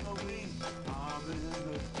in the week, I'm in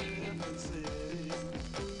a different city.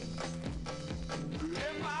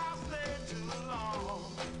 If I stay too long,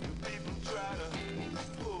 people try to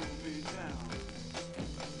pull me down.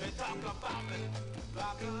 They talk about me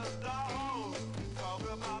like a dog, talk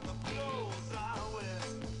about the clothes I wear.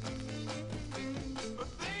 But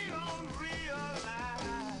they don't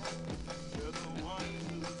realize they're the ones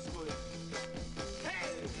who swear. Hey,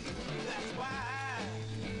 that's why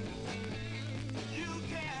you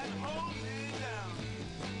can't hold me down.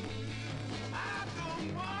 I don't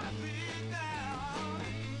wanna be down.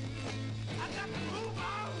 I got to move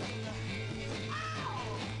on. Ow!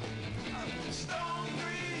 Stone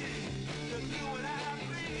free to do what I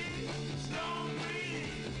please. Stone free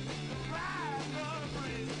to ride for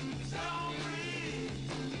free. Stone free.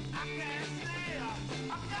 I can't stay.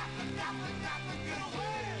 I got to get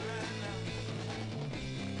away right now.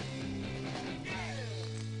 Yeah.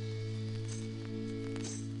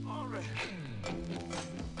 All right.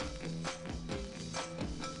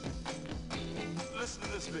 Listen to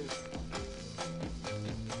this, baby.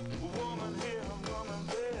 Woman here, woman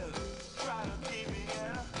there, try to keep me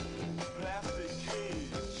in a plastic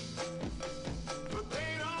cage. But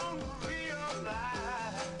they don't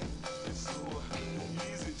realize it's so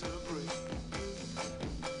easy to break.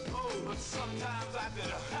 Oh, but sometimes I can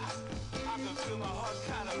feel my heart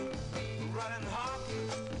kind of running hot.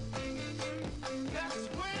 That's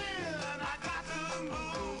when I got to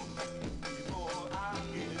move before I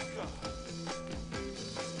get caught.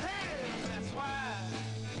 Hey, that's why,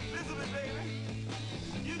 listen to me, baby,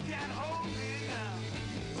 you can't hold me down.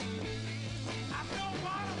 I don't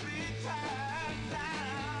want to be tied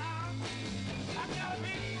down. I gotta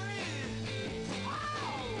be free. Oh,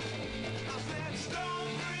 I said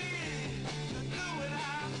stone free to do what I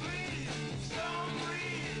please. Stone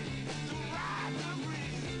free to ride the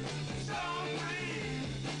breeze.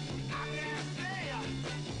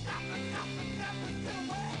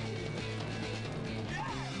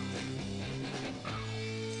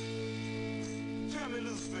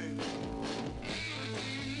 face.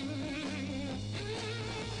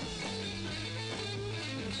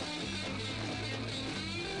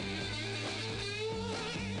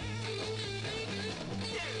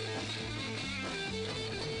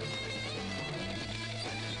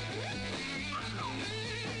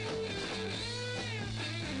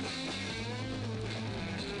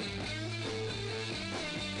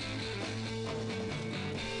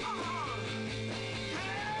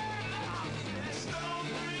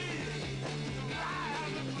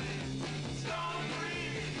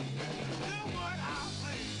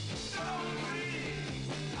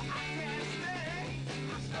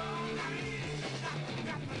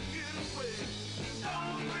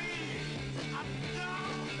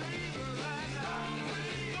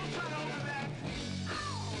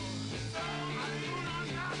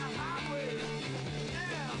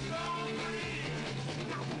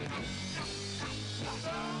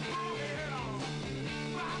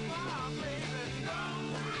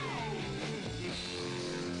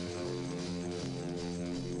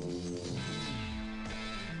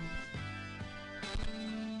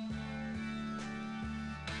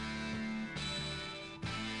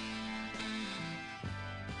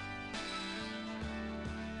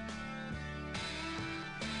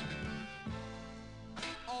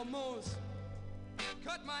 Almost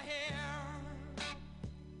cut my hair.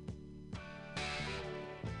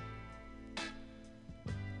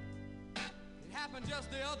 It happened just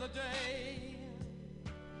the other day.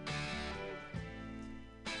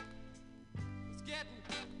 It's getting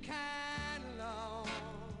kind of long.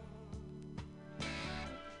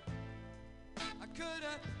 I could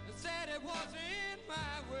have said it wasn't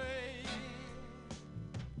my way,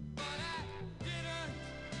 but I didn't,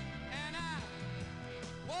 and I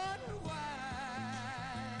wonder why.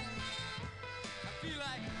 I feel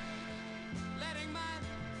like letting my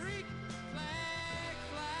freak flag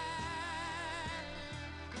fly.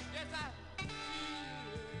 Yes, I feel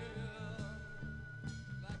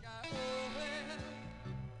like I owe it to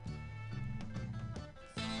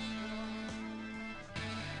someone.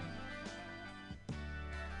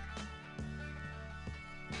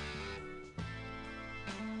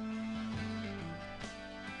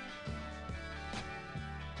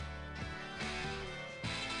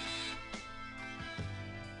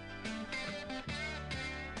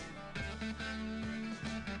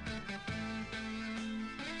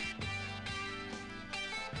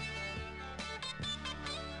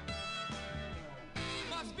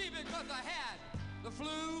 Must be because I had the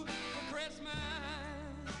flu for Christmas,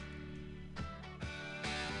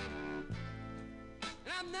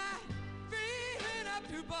 and I'm not feeling up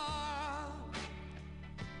to bar.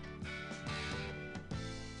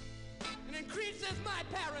 It increases my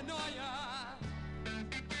paranoia,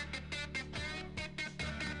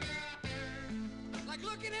 like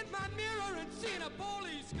looking at my mirror and seeing a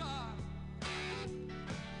police car.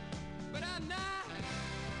 But I'm not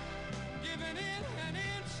giving in an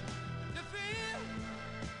inch to fear.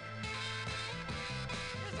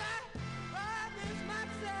 Yes, I promised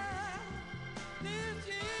myself this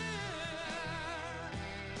year.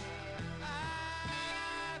 I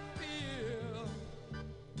feel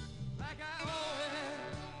like I owe it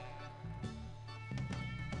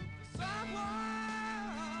to someone.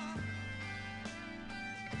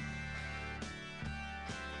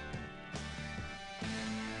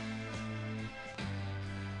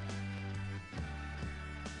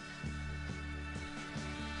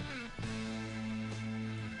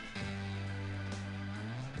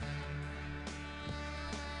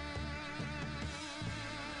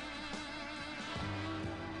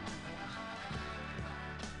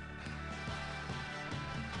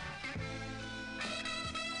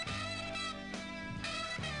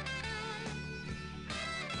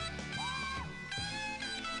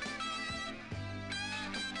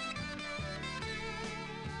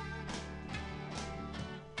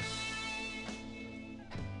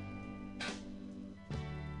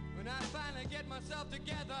 When I finally get myself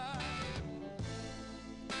together,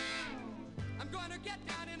 I'm going to get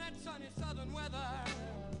down in that sunny southern weather.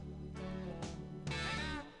 And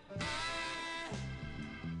I find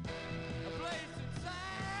a place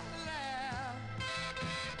inside there,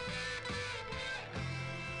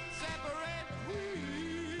 separate the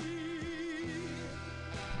wheat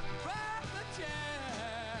from the chair.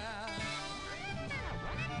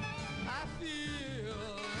 I feel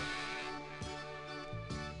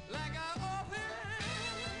like I owe it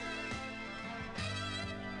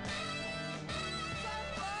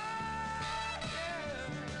somebody.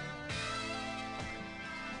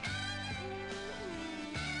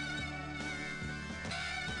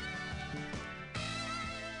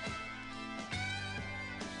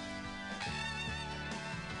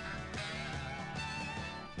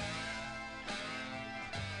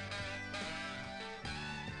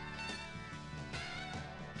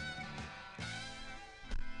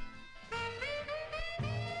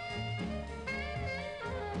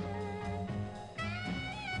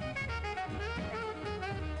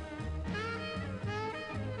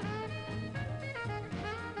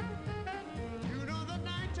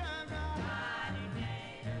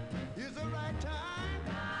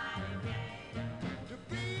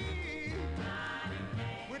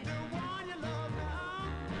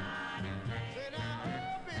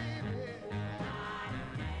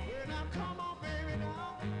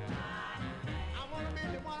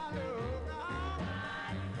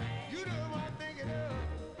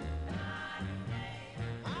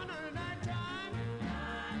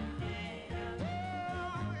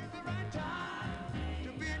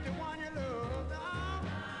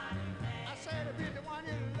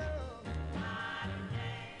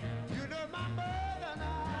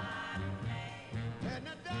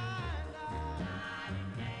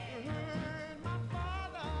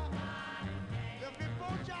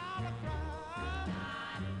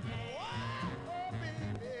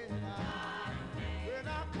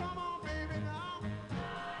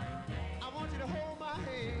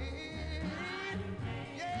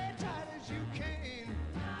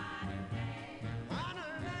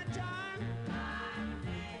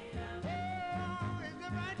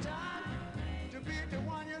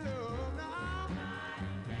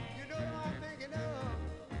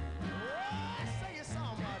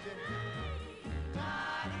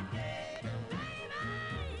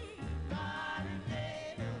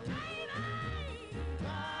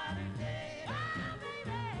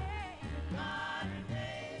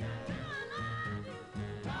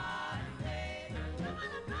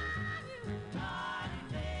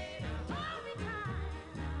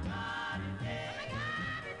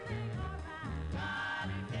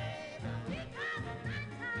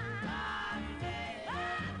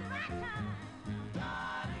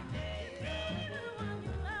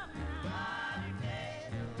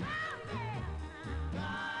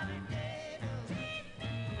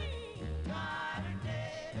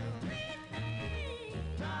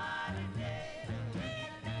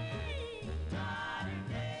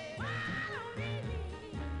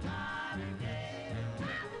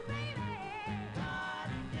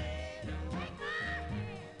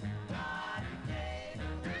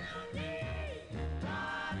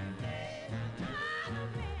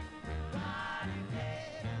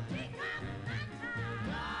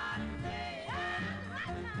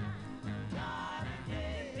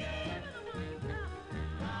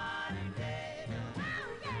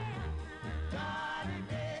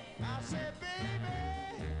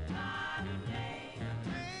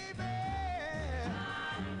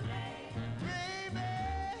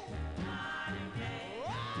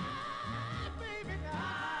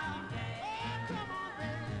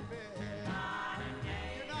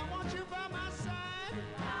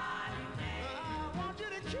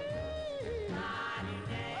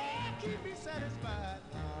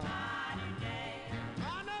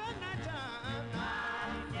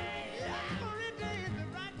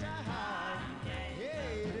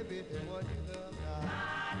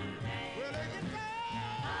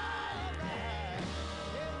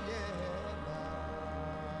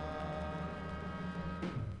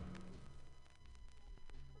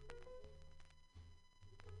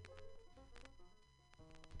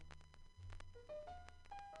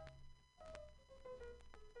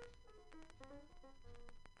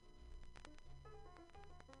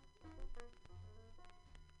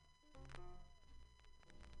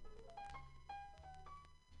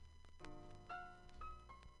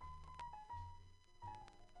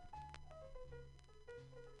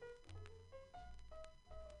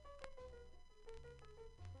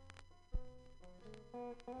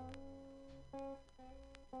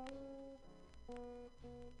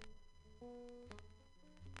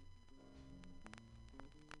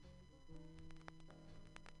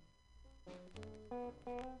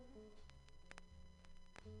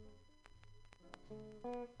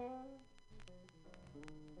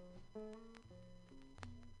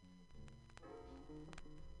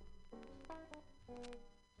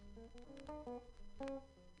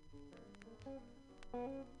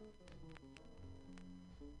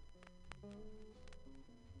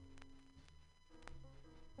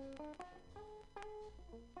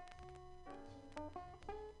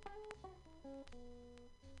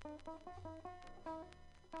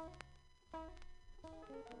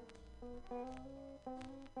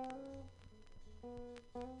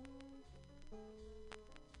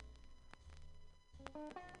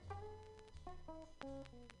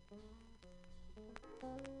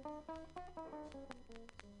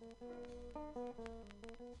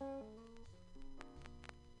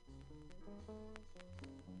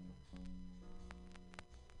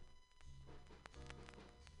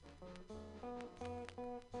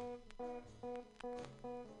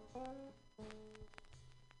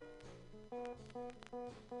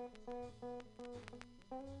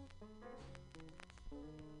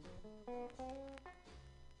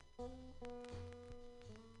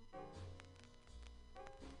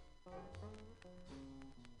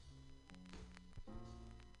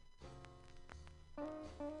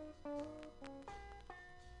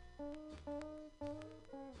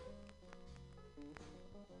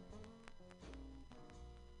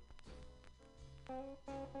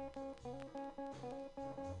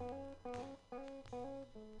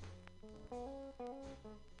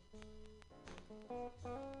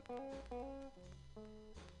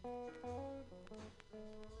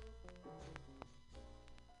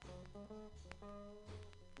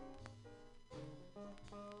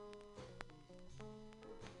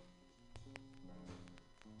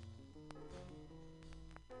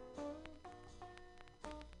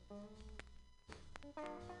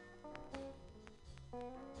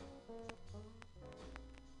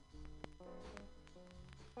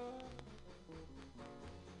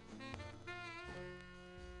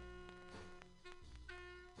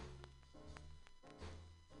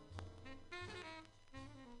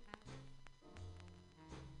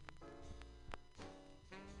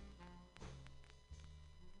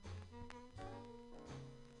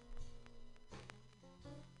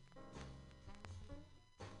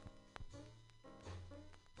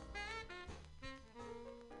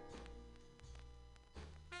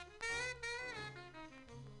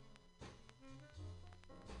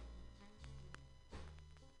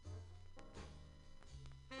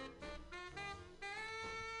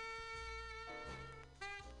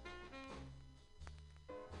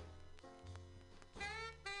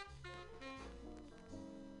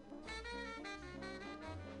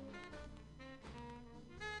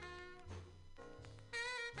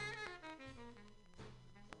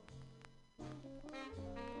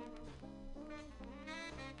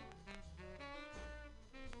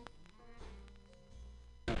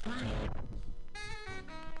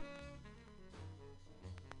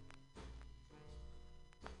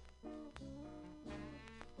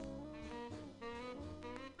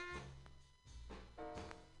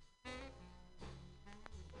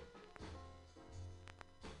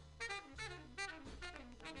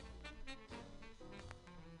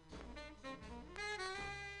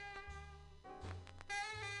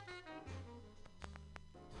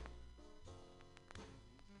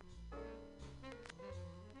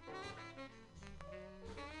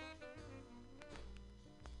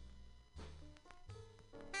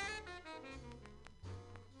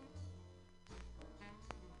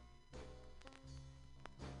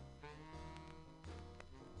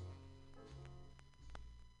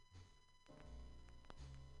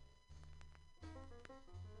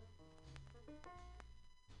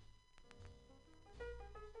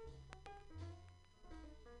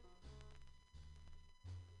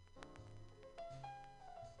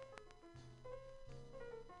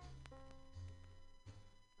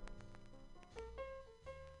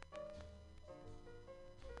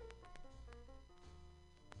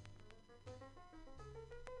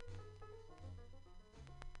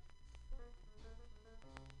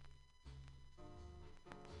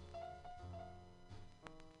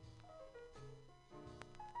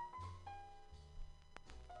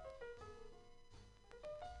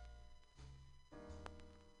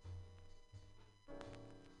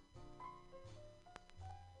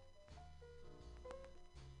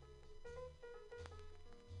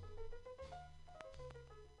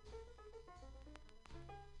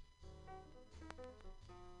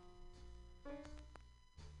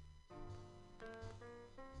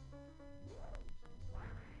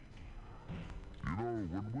 You know,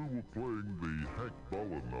 when we were playing the Hank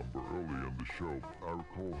Bella number early in the show, I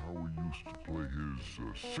recall how we used to play his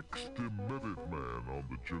 60-Minute Man on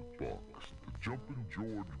the jukebox. The Jumping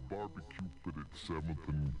George Barbecue Pit at 7th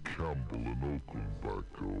and Campbell in Oakland back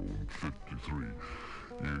in 53.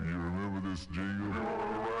 You remember this jingle?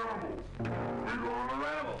 We're gonna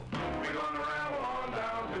ramble. We're gonna ramble on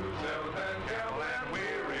down to 7th and Campbell, and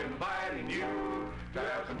we're inviting you to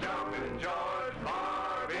have some Jumping George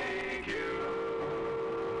barbecue.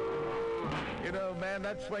 You know, man,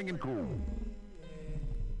 that's swinging cool.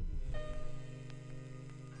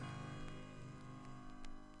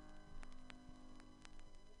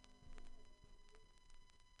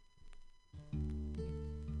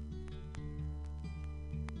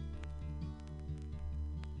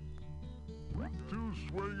 Too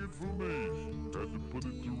swinging for me. Had to put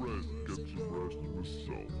it to rest, get some rest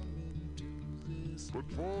myself. But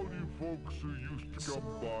for all you folks who used to come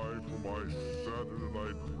by for my Saturday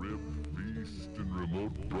night rib feast and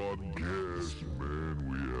remote broadcast, man,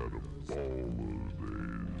 we had a ball those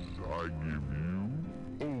days. I give you,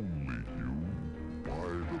 only you, by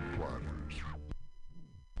the platters.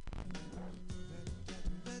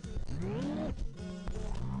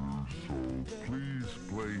 So please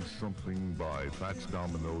play something by Fats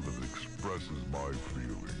Domino that expresses my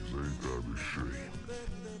feelings. Ain't that a shame?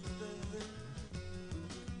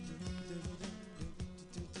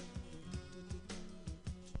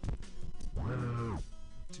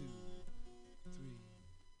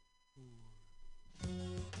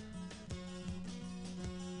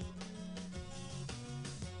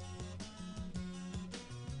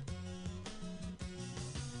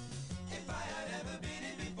 If I had ever been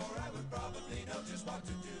in before, I would probably know just what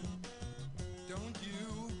to do. Don't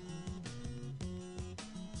you?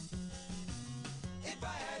 If I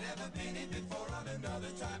had ever been in before on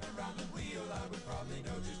another time around the wheel, I would probably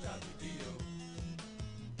know just how to deal.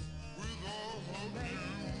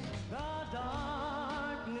 The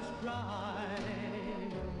darkness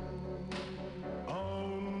bright.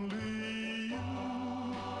 Only you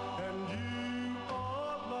and you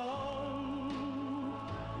alone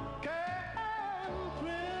can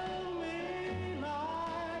thrill me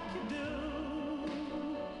like you do,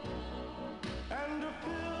 and to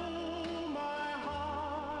fill my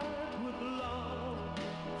heart with love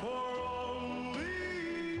for only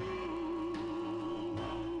you.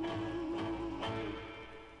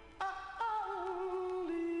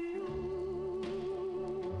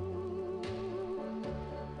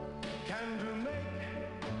 Can to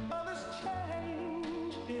make this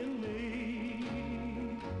change in me,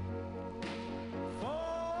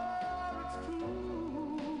 for it's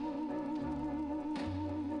true,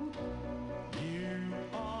 you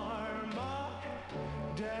are my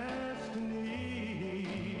destiny.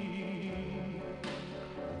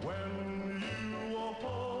 When you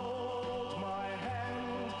hold my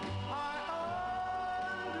hand, I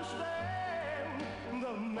understand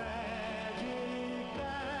the magic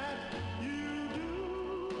that you do.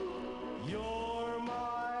 You're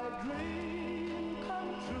my dream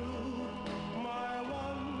come true, my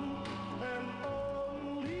one and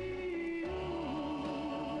only you.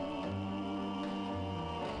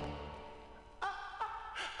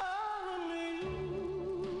 Only you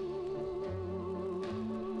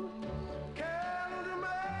can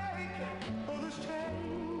make this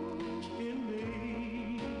change in me.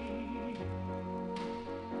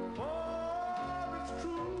 For it's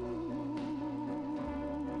true,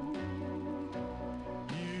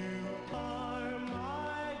 you are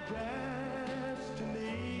my destiny.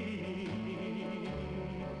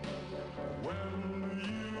 When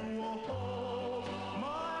you hold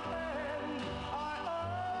my hand, I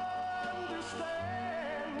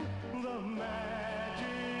understand the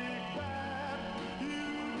magic that you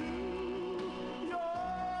do.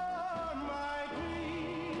 You're my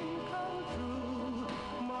dream come true,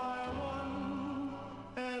 my one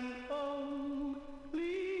and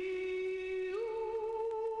only you.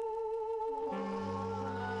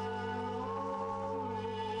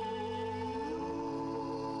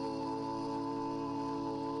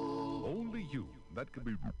 Only you. That could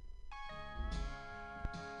be.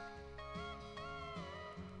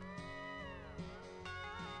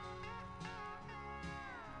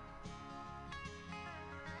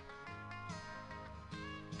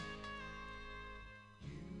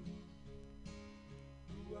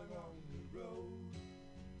 Who are on the road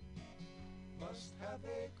must have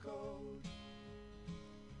a code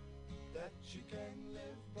that you can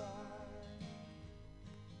live by,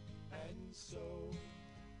 and so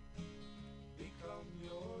become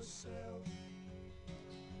yourself.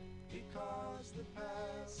 'cause the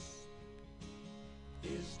past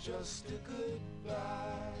is just a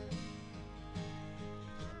goodbye.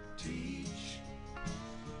 Teach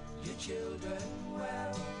your children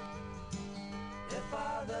well. Their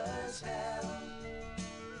father's hell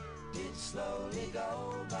did slowly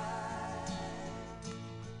go by,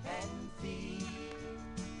 and feed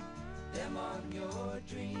them on your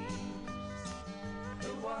dreams.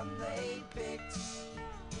 The one they picked,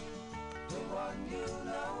 the one you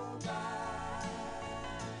know by.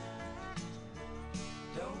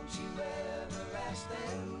 Don't you ever ask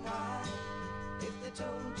them why. If they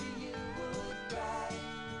told you, you would cry.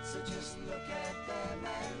 So just look at them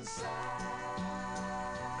and sigh,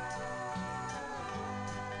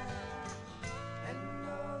 and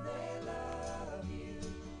know they love you.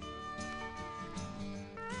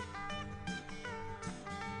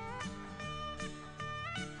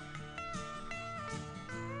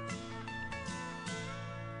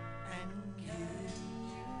 And you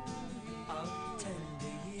of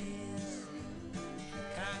tender years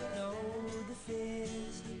can't know the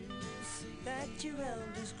fears that your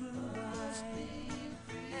elders grew by,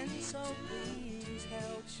 and so please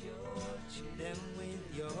help them with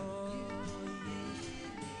your youth.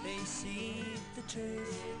 They see the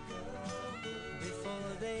truth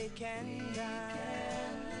before they can die.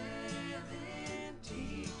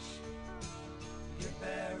 Teach your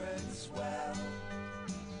parents well.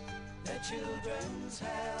 Their children's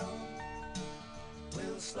hell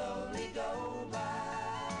will slowly go by,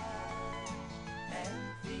 and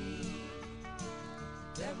feed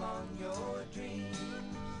them on your dreams.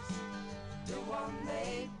 The one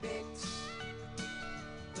they picked,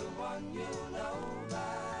 the one you know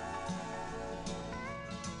by.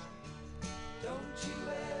 Don't you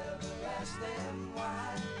ever ask them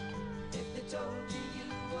why. If they told you, you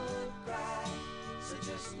would cry. So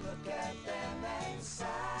just look at them and sigh,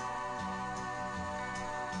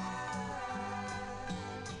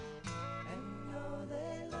 and know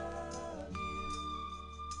they love you.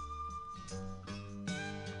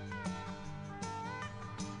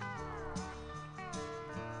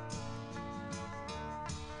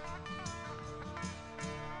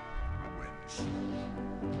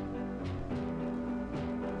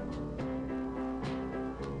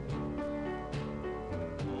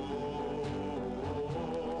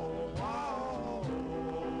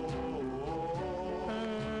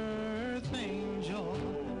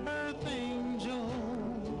 Earth angel,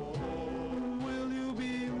 will you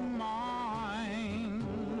be mine?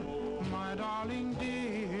 My darling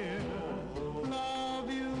dear,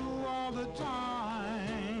 love you all the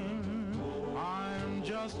time. I'm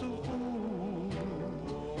just a fool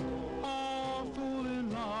in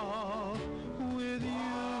love with you.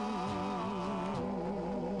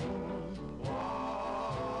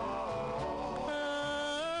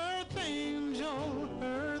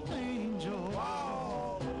 Earth angel,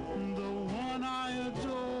 the one I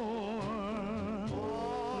adore.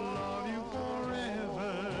 Love you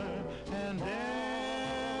forever and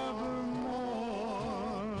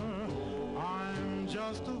evermore. I'm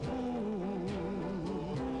just a fool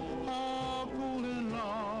in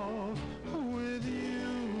love with you.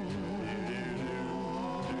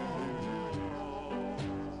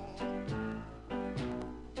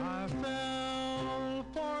 I fell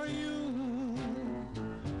for you,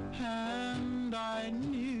 and I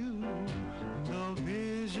knew the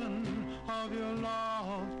vision of your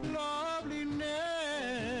loveliness.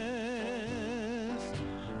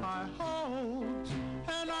 I hoped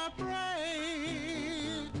and I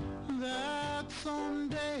prayed that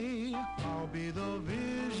someday I'll be the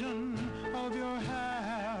vision of your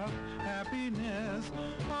happiness.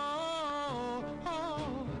 Oh,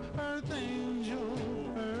 earth angel,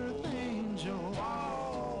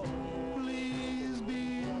 please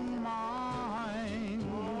be mine,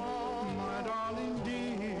 my darling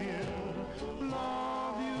dear.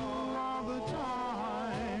 Love you all the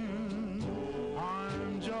time.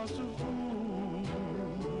 I'm just a fool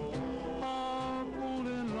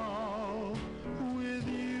in love with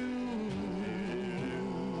you.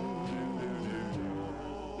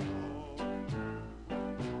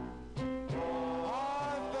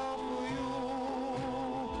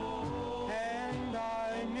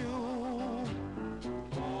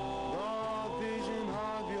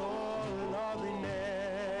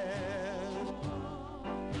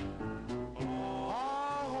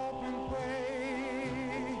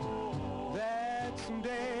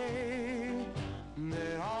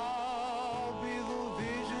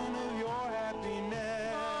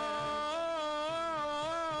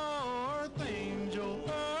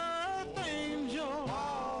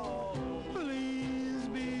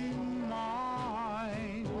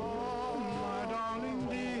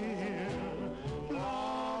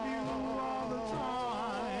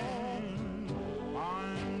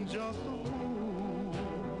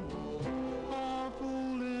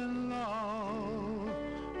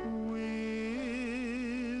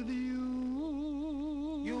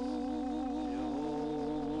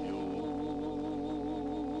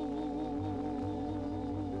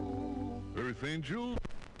 Earth Angel.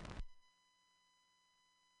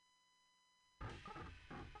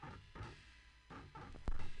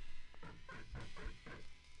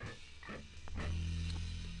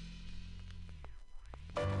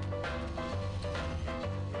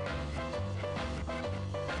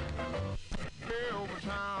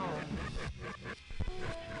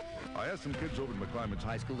 I asked some kids over at McClymonds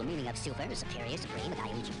High School. The meaning of super is superior, supreme,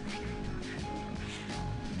 evaluation.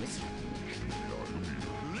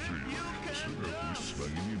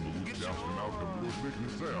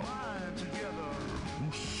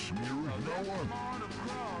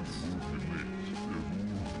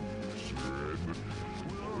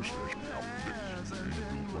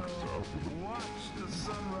 Watch the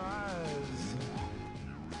sunrise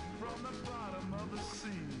from the bottom of the sea.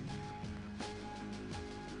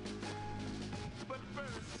 But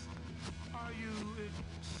first, are you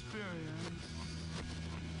experienced?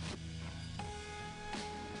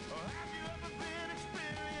 Or have you ever been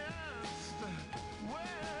experienced?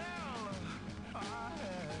 Well, I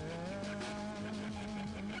have.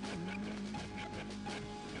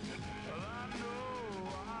 Well,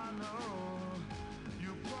 I know.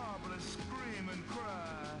 You probably scream and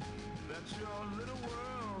cry that your little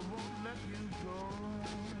world won't let you go.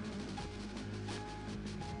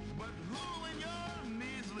 But who in your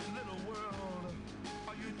measly little world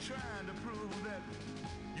are you trying to prove that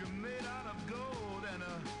you're made out of gold and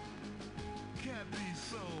can't be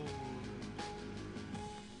sold?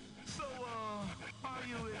 So, are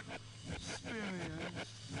you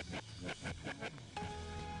experienced?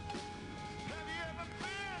 Have you ever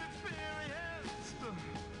been experienced?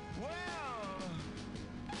 Well,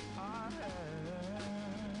 I have.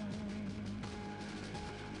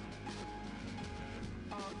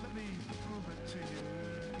 Let me prove it to you.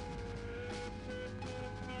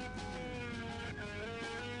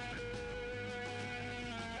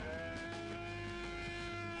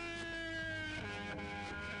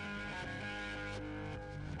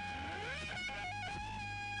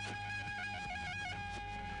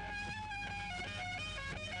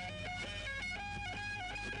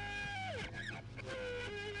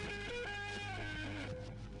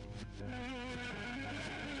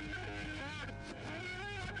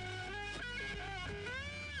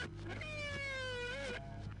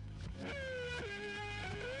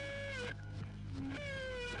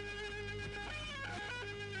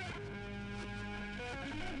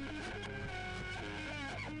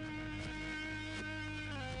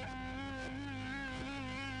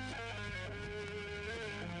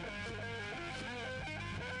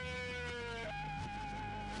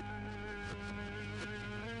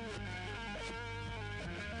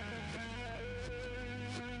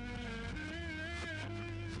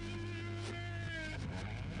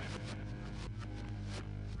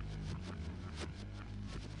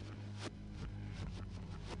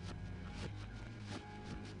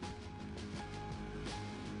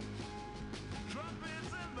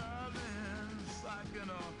 Trumpets and violins I can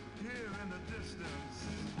hear in the distance.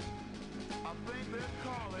 I think they're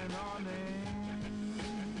calling our name.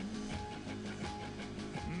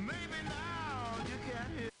 Maybe now you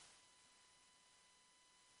can't hear.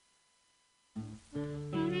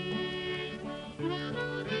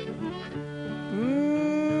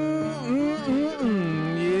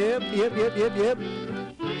 Yep.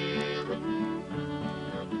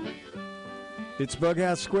 It's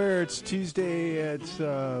Bughouse Square. It's Tuesday. It's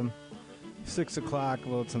 6 o'clock.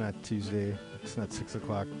 Well, it's not Tuesday. It's not 6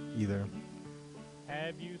 o'clock either.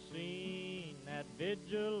 Have you seen that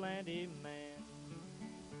vigilante man?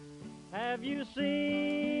 Have you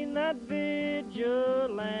seen that vigilante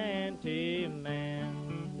man?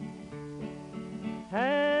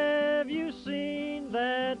 Have you seen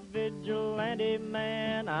that vigilante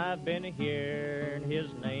man? I've been hearing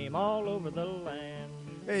his name all over the land.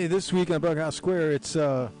 Hey, this week on Bughouse Square, it's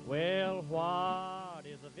Well, what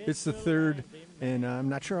is a it's the third, and I'm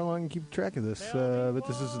not sure how long I can keep track of this, but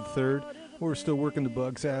this is the third. We're still working the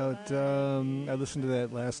bugs out. I listened to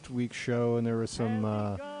that last week's show, and there were some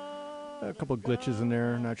a couple of glitches in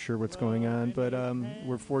there. Not sure what's going on, but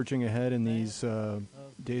we're forging ahead in these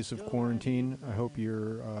days of quarantine. I hope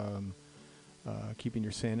you're keeping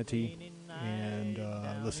your sanity and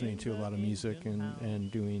listening to a lot of music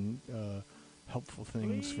and doing helpful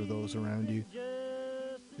things for those around you,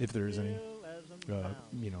 if there is any,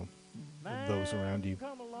 those around you.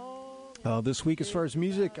 This week, as far as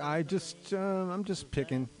music, I'm just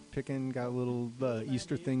picking. Got a little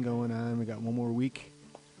Easter thing going on. We got one more week.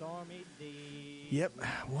 Yep,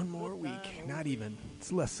 one more week. Not even.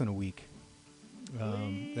 It's less than a week.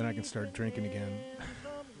 Then I can start drinking again.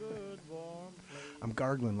 I'm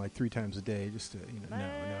gargling like 3 times a day just to, no,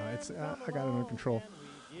 it's I got it under control.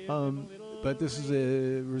 But this is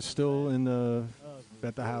we're still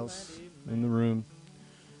at the house, in the room.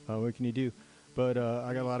 What can you do? But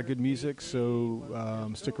I got a lot of good music, so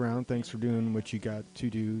stick around. Thanks for doing what you got to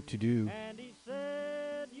do. And he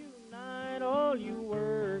said, unite all you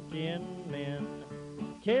working men.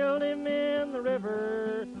 Killed him in the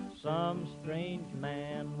river. Some strange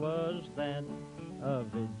man was that, a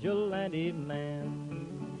vigilante man.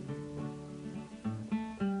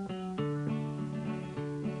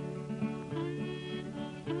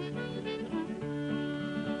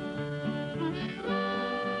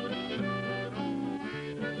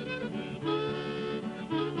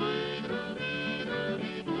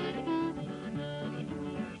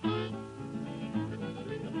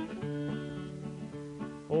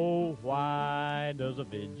 Oh, why does a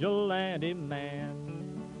vigilante man,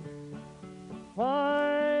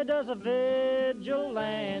 why does a vigilante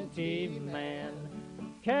man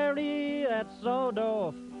carry that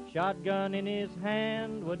sawed-off shotgun in his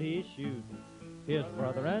hand? Would he shoot his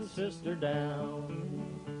brother and sister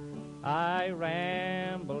down? I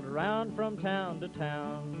rambled around from town to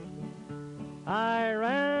town. I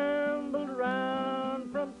rambled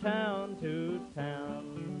around from town to town.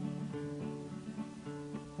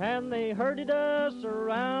 And they herded us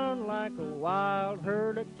around like a wild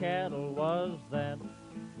herd of cattle. Was that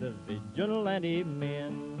the vigilante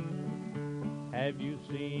men? Have you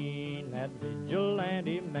seen that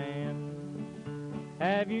vigilante man?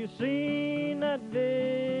 Have you seen that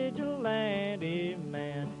vigilante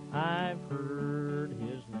man? I've heard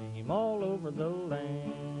his name all over the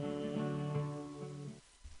land.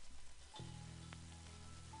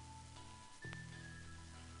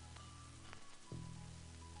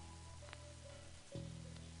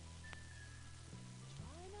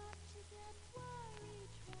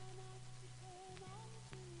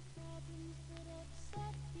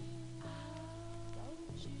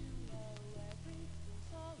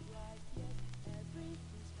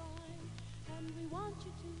 Want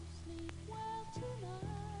you to sleep well tonight.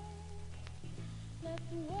 Let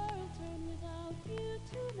the world turn without you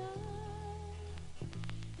tonight.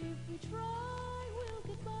 If we try, we'll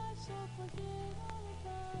get by, so forget all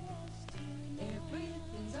about us tonight.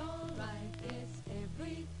 Everything's alright, yes,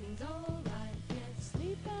 everything's alright, yes.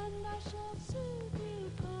 Sleep and I shall soothe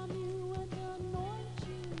you, calm you, and anoint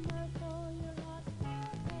you, mirth all your hot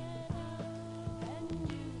forehead out. And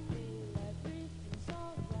you feel everything's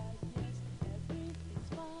alright, yes. Everything's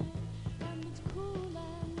fine, and it's cool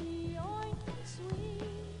and the ointment sweet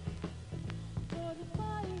for the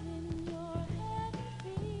fire in your head and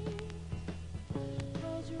feet.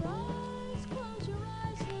 Close your eyes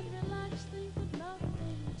and relax, think of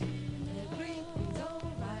nothing tonight. Everything's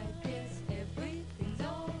alright, yes, everything's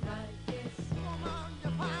alright, yes. Come on,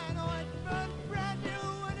 your fine ointment, brand new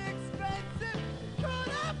and expensive,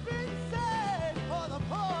 could have been saved for the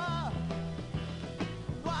poor.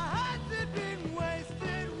 Why has it been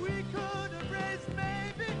wasted? We could have raised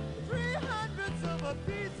maybe 300 silver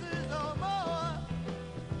pieces or more.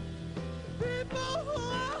 People who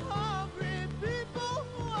are hungry, people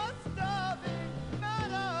who are starving,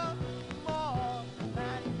 matter more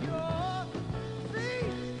than your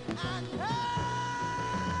feet and hands.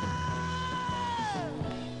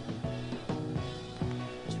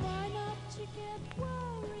 Try not to get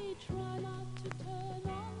worried, try not to turn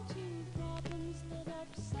on to problems that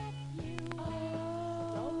upset you.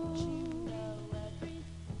 Don't you know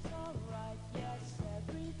everything's alright? Yes,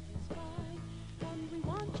 everything's fine. And we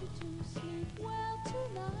want you to sleep well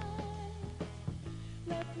tonight.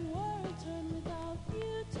 Let the world turn without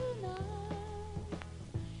you tonight.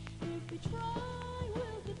 If we try,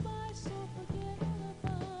 we'll get by, so forget all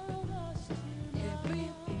about us tonight.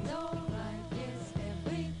 Everything's alright, yes,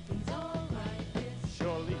 everything's alright, yes.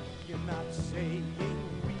 Surely you're not saying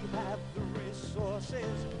we have the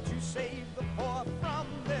resources to save the poor from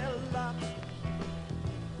their lot.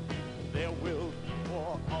 There will be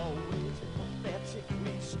more, always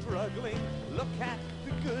pathetically struggling. Look at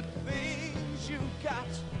the good things you got.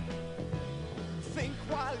 Think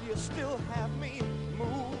while you still have me,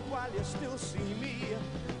 move while you still see me.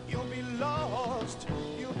 You'll be lost,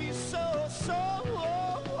 you'll be so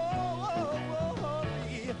lonely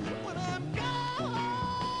when I'm gone.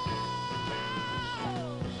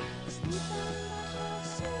 Sleep and I shall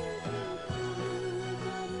soothe you, calm you, and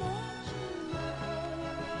anoint you, my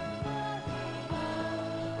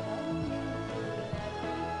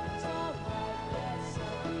everything's alright, yes,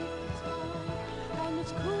 everything's fine, and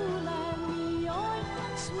it's cool and the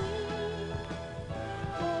ointment sweet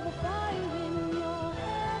for the fire in your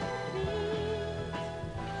head.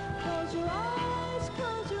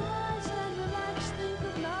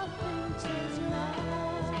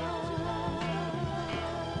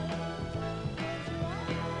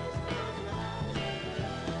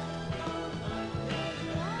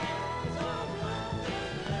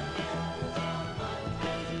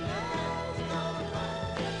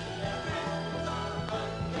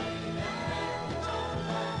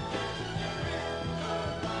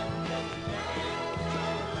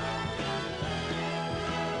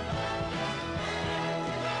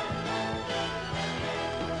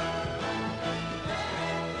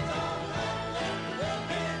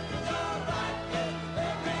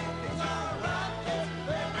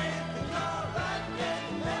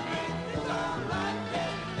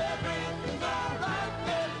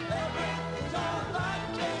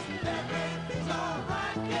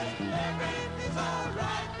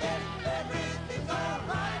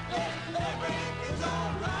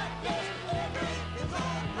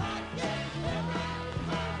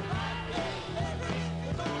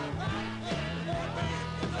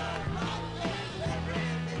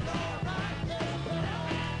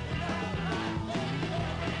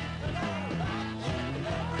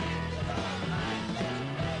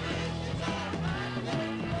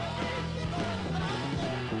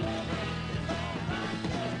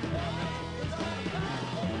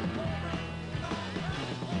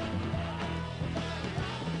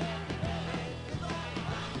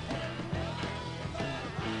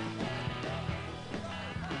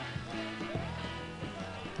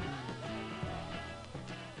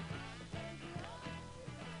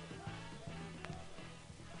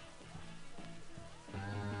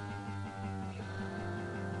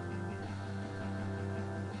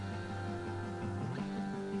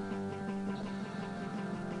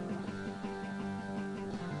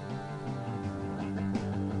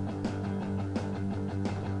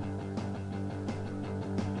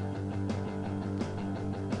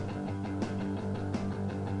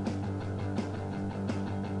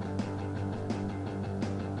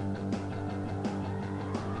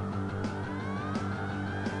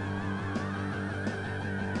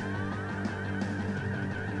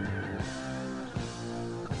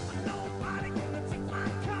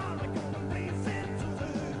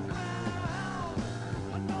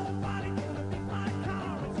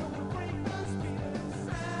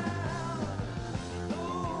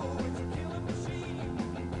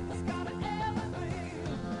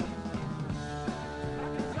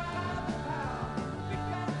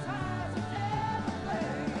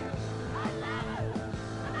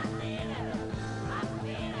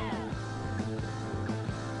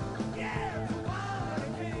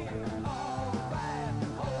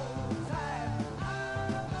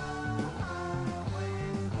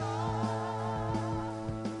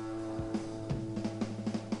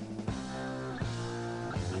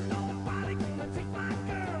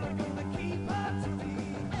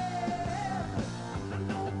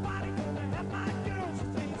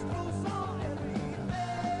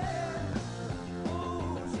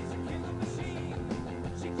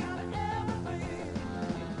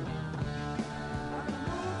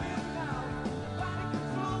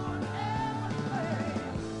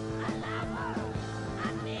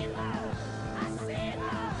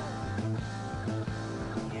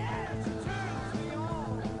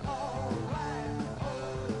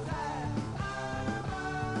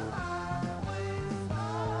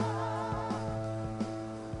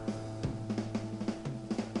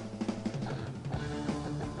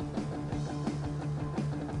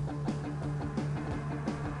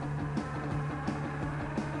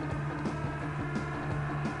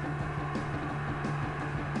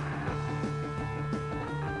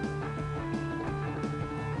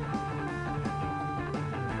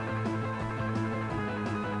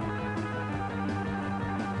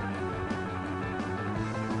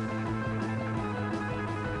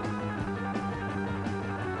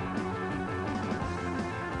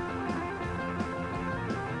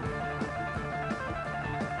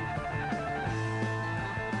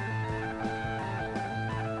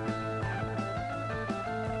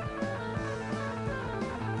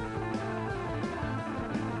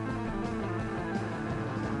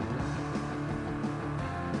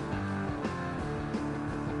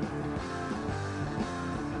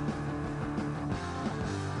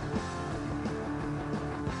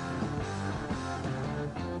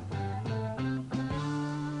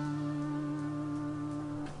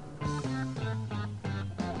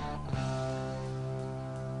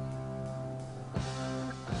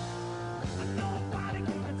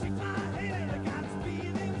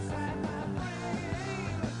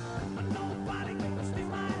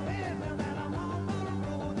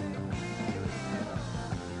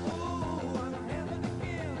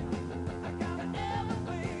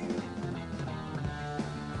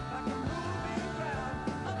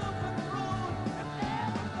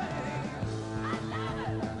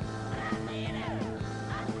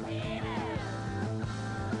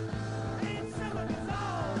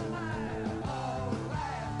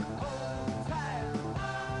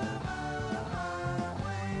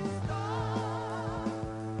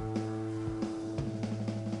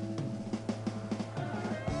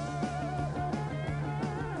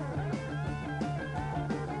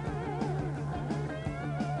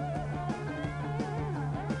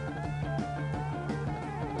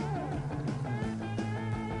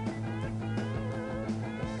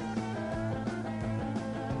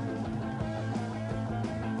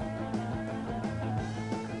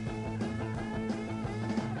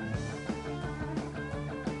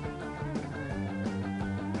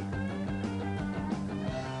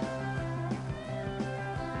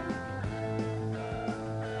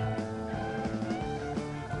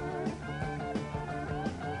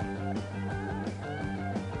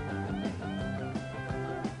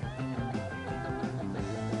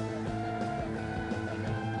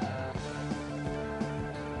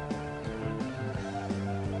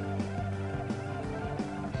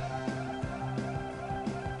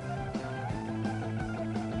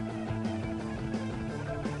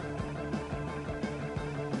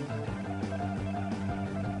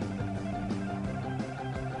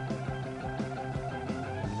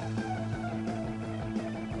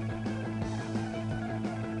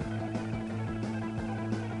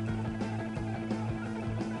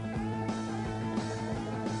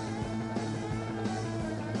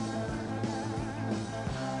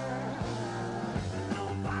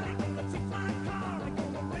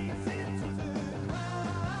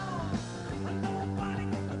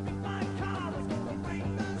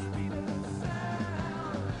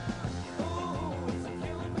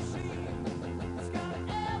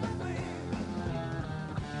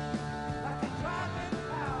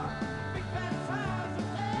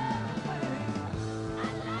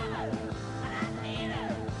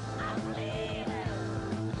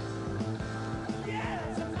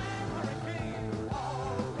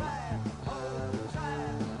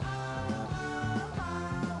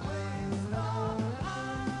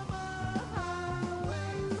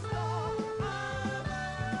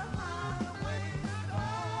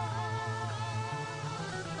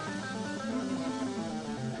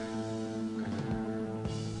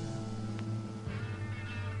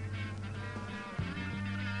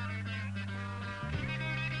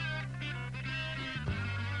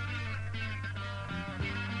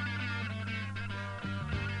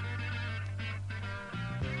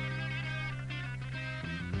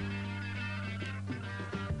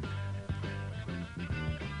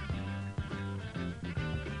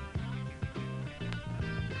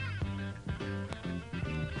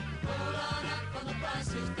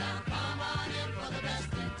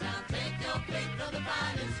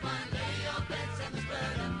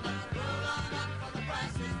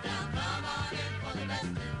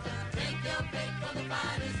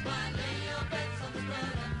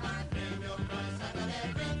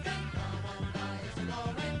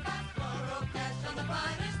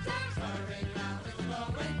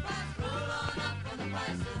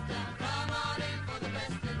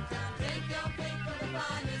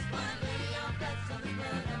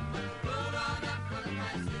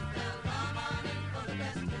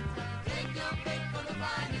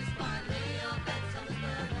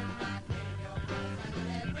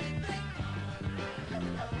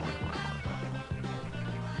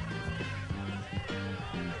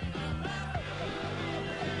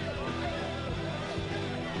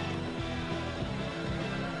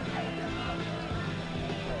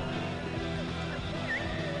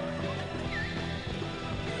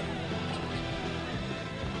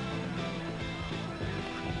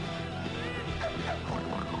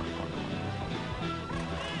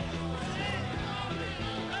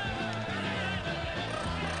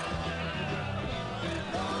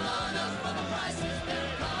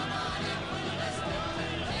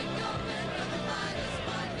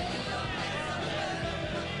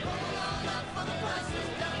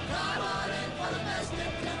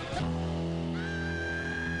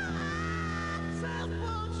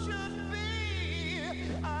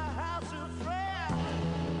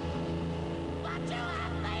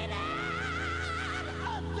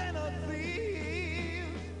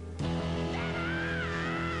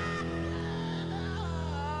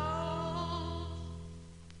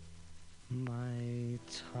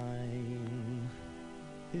 time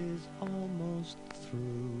is almost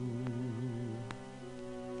through.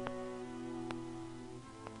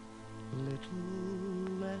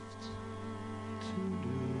 Little left to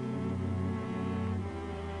do.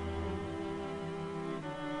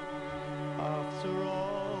 After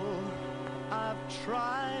all, I've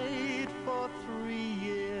tried for 3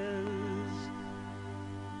 years.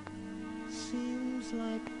 Seems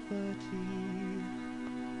like 30.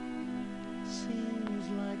 Seems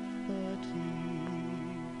like 30.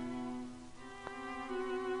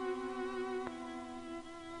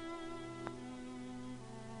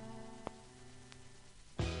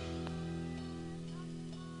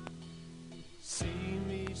 See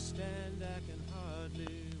me stand, I can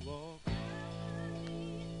hardly walk.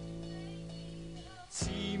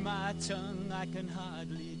 See my tongue, I can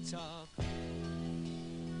hardly talk.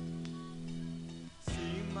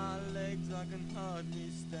 See my legs, I can hardly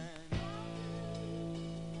stand.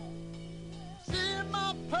 See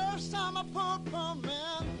my purse, I'm a poor, poor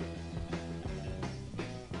man.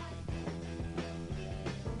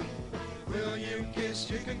 Will you kiss,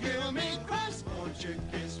 you can give me Christ. Won't you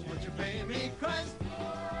kiss, won't you pay me Christ?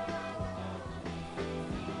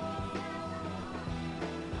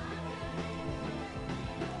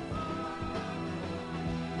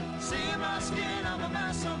 See my skin, I'm a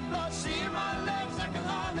mass of blood. See my legs, I can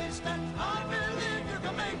hardly stand. I believe you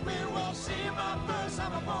can make me well. See my purse,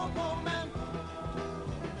 I'm a poor, poor man.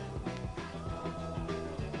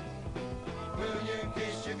 Will you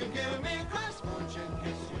kiss, you can give me Christ. Won't you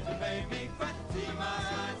kiss, won't you pay me Christ? See my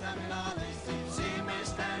eyes, I can hardly see. See me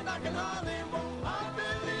stand, I can hardly walk. I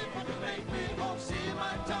believe you can make me walk. See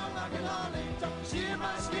my tongue, I can hardly talk. See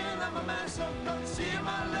my skin, I'm a mass of blood. See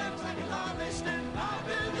my legs, I can hardly stand. I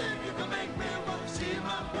believe you can make me walk. See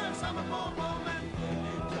my purse, I'm a poor, poor man. Will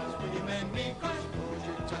you touch, will you make me Christ? Won't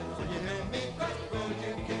you touch, will you make me Christ? Won't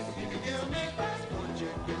you kiss, you can give me Christ? Won't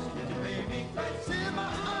you kiss, will you pay me Christ? See my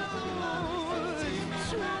eyes, I can hardly see.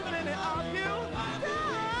 Too many of you.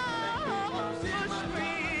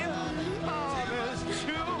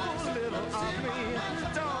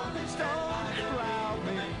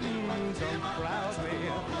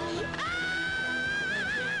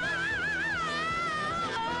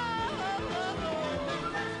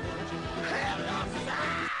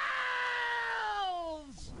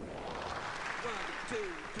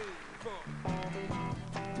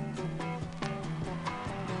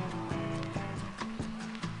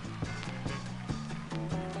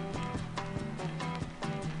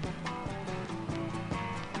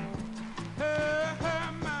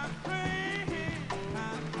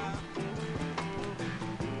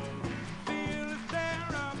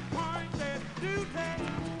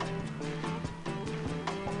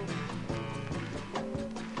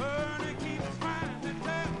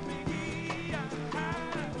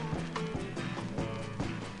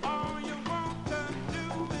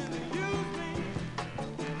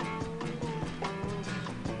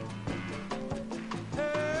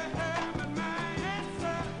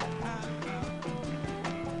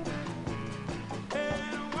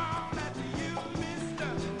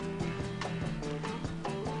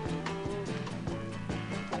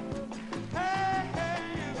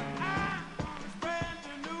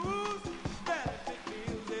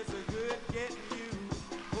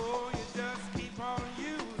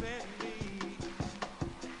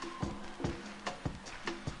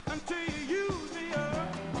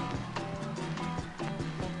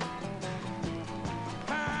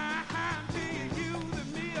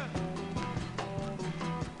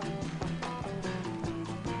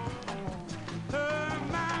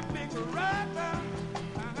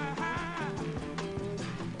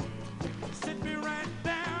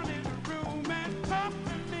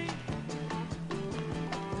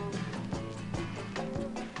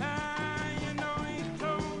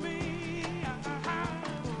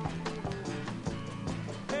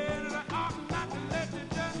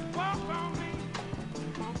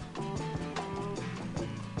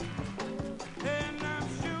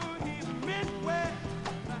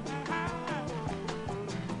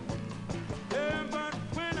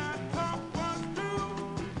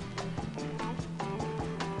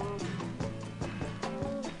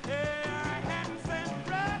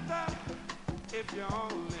 If you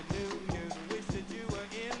only knew, you wish that you were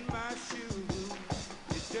in my shoes.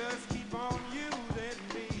 You just keep on using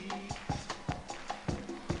me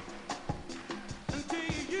until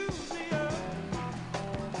you use me up.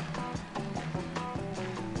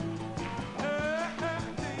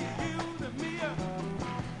 Until you use me up.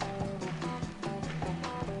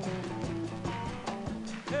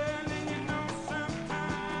 And then you know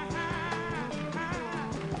sometimes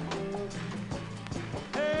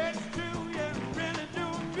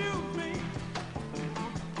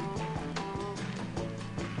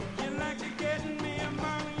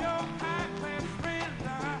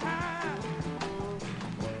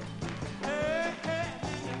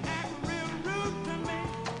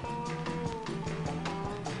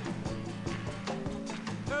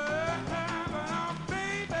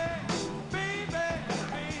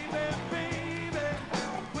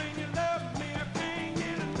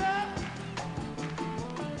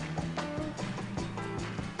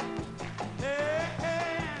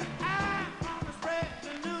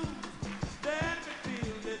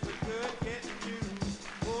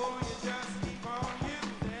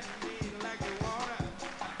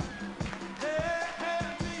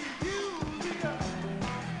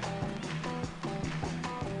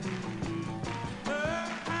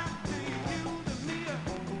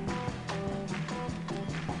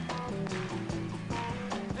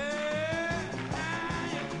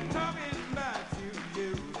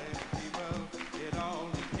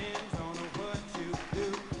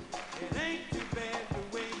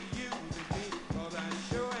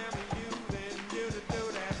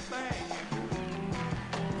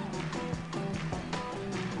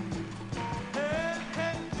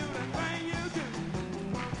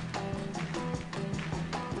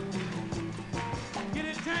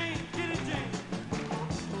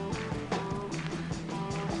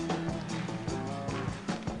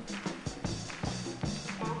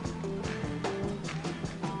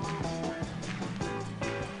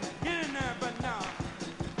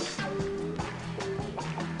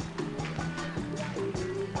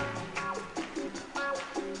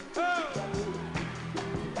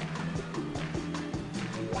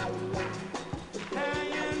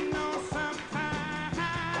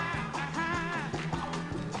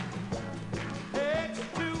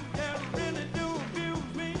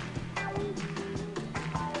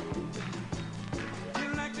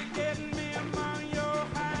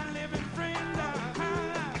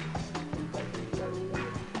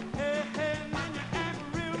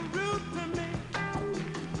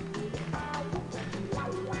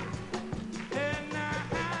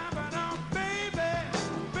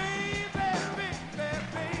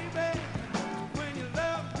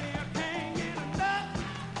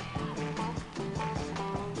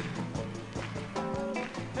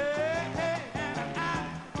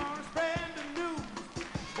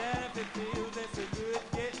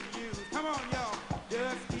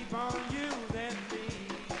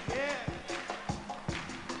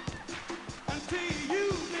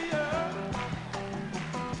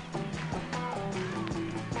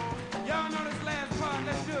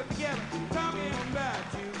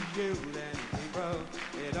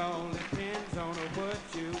all depends on what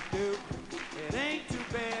you do. It ain't too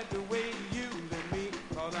bad the way you using me,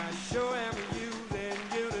 'cause I sure am using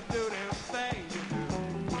you to do them things you do.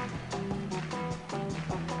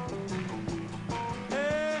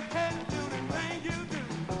 Hey, hey, do the things you do.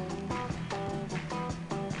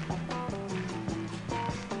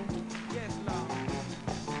 Yes, Lord.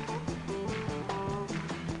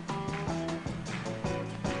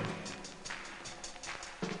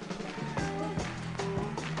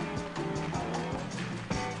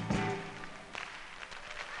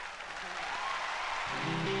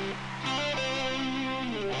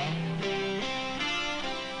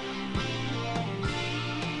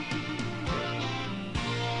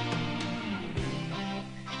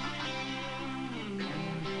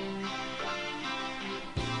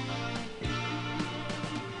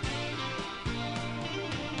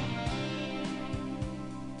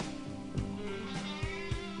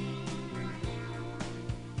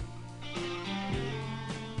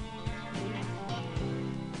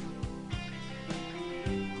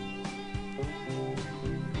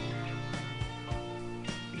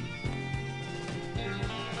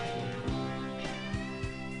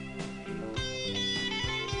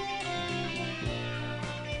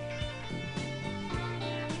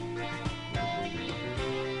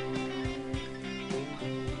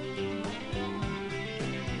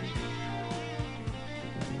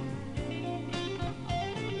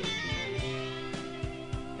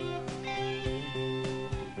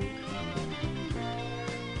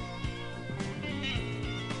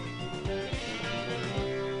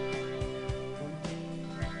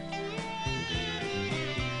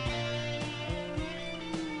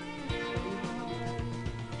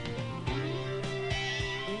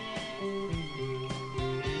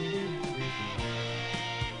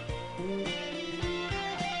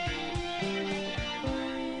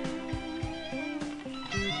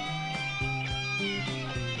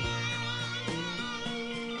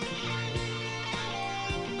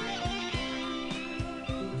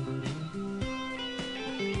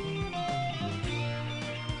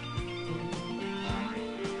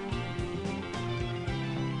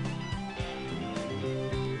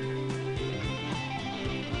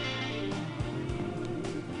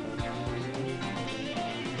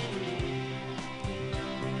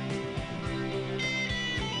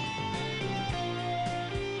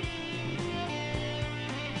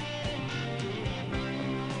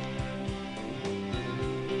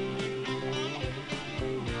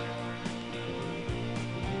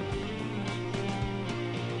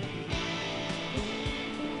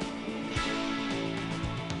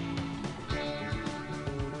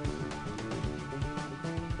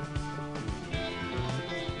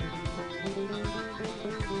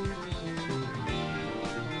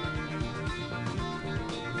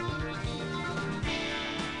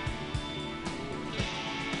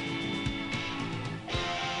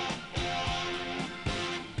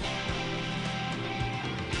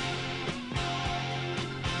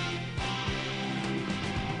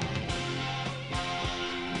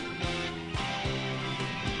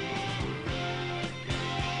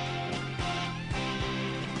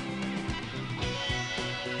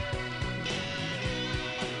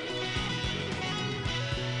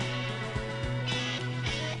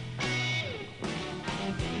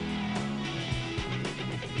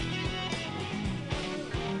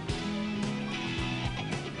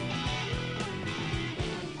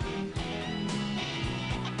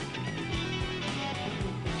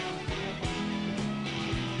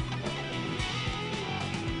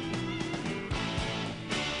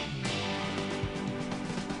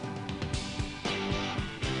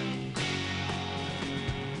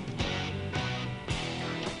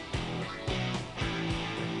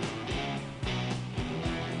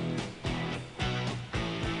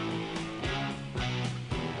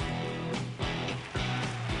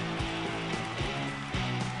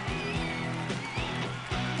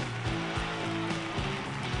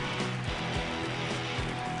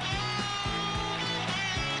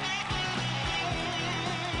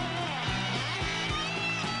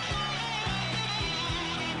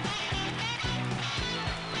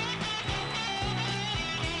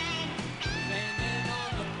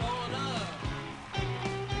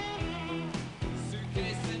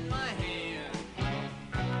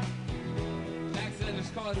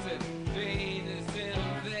 Closet.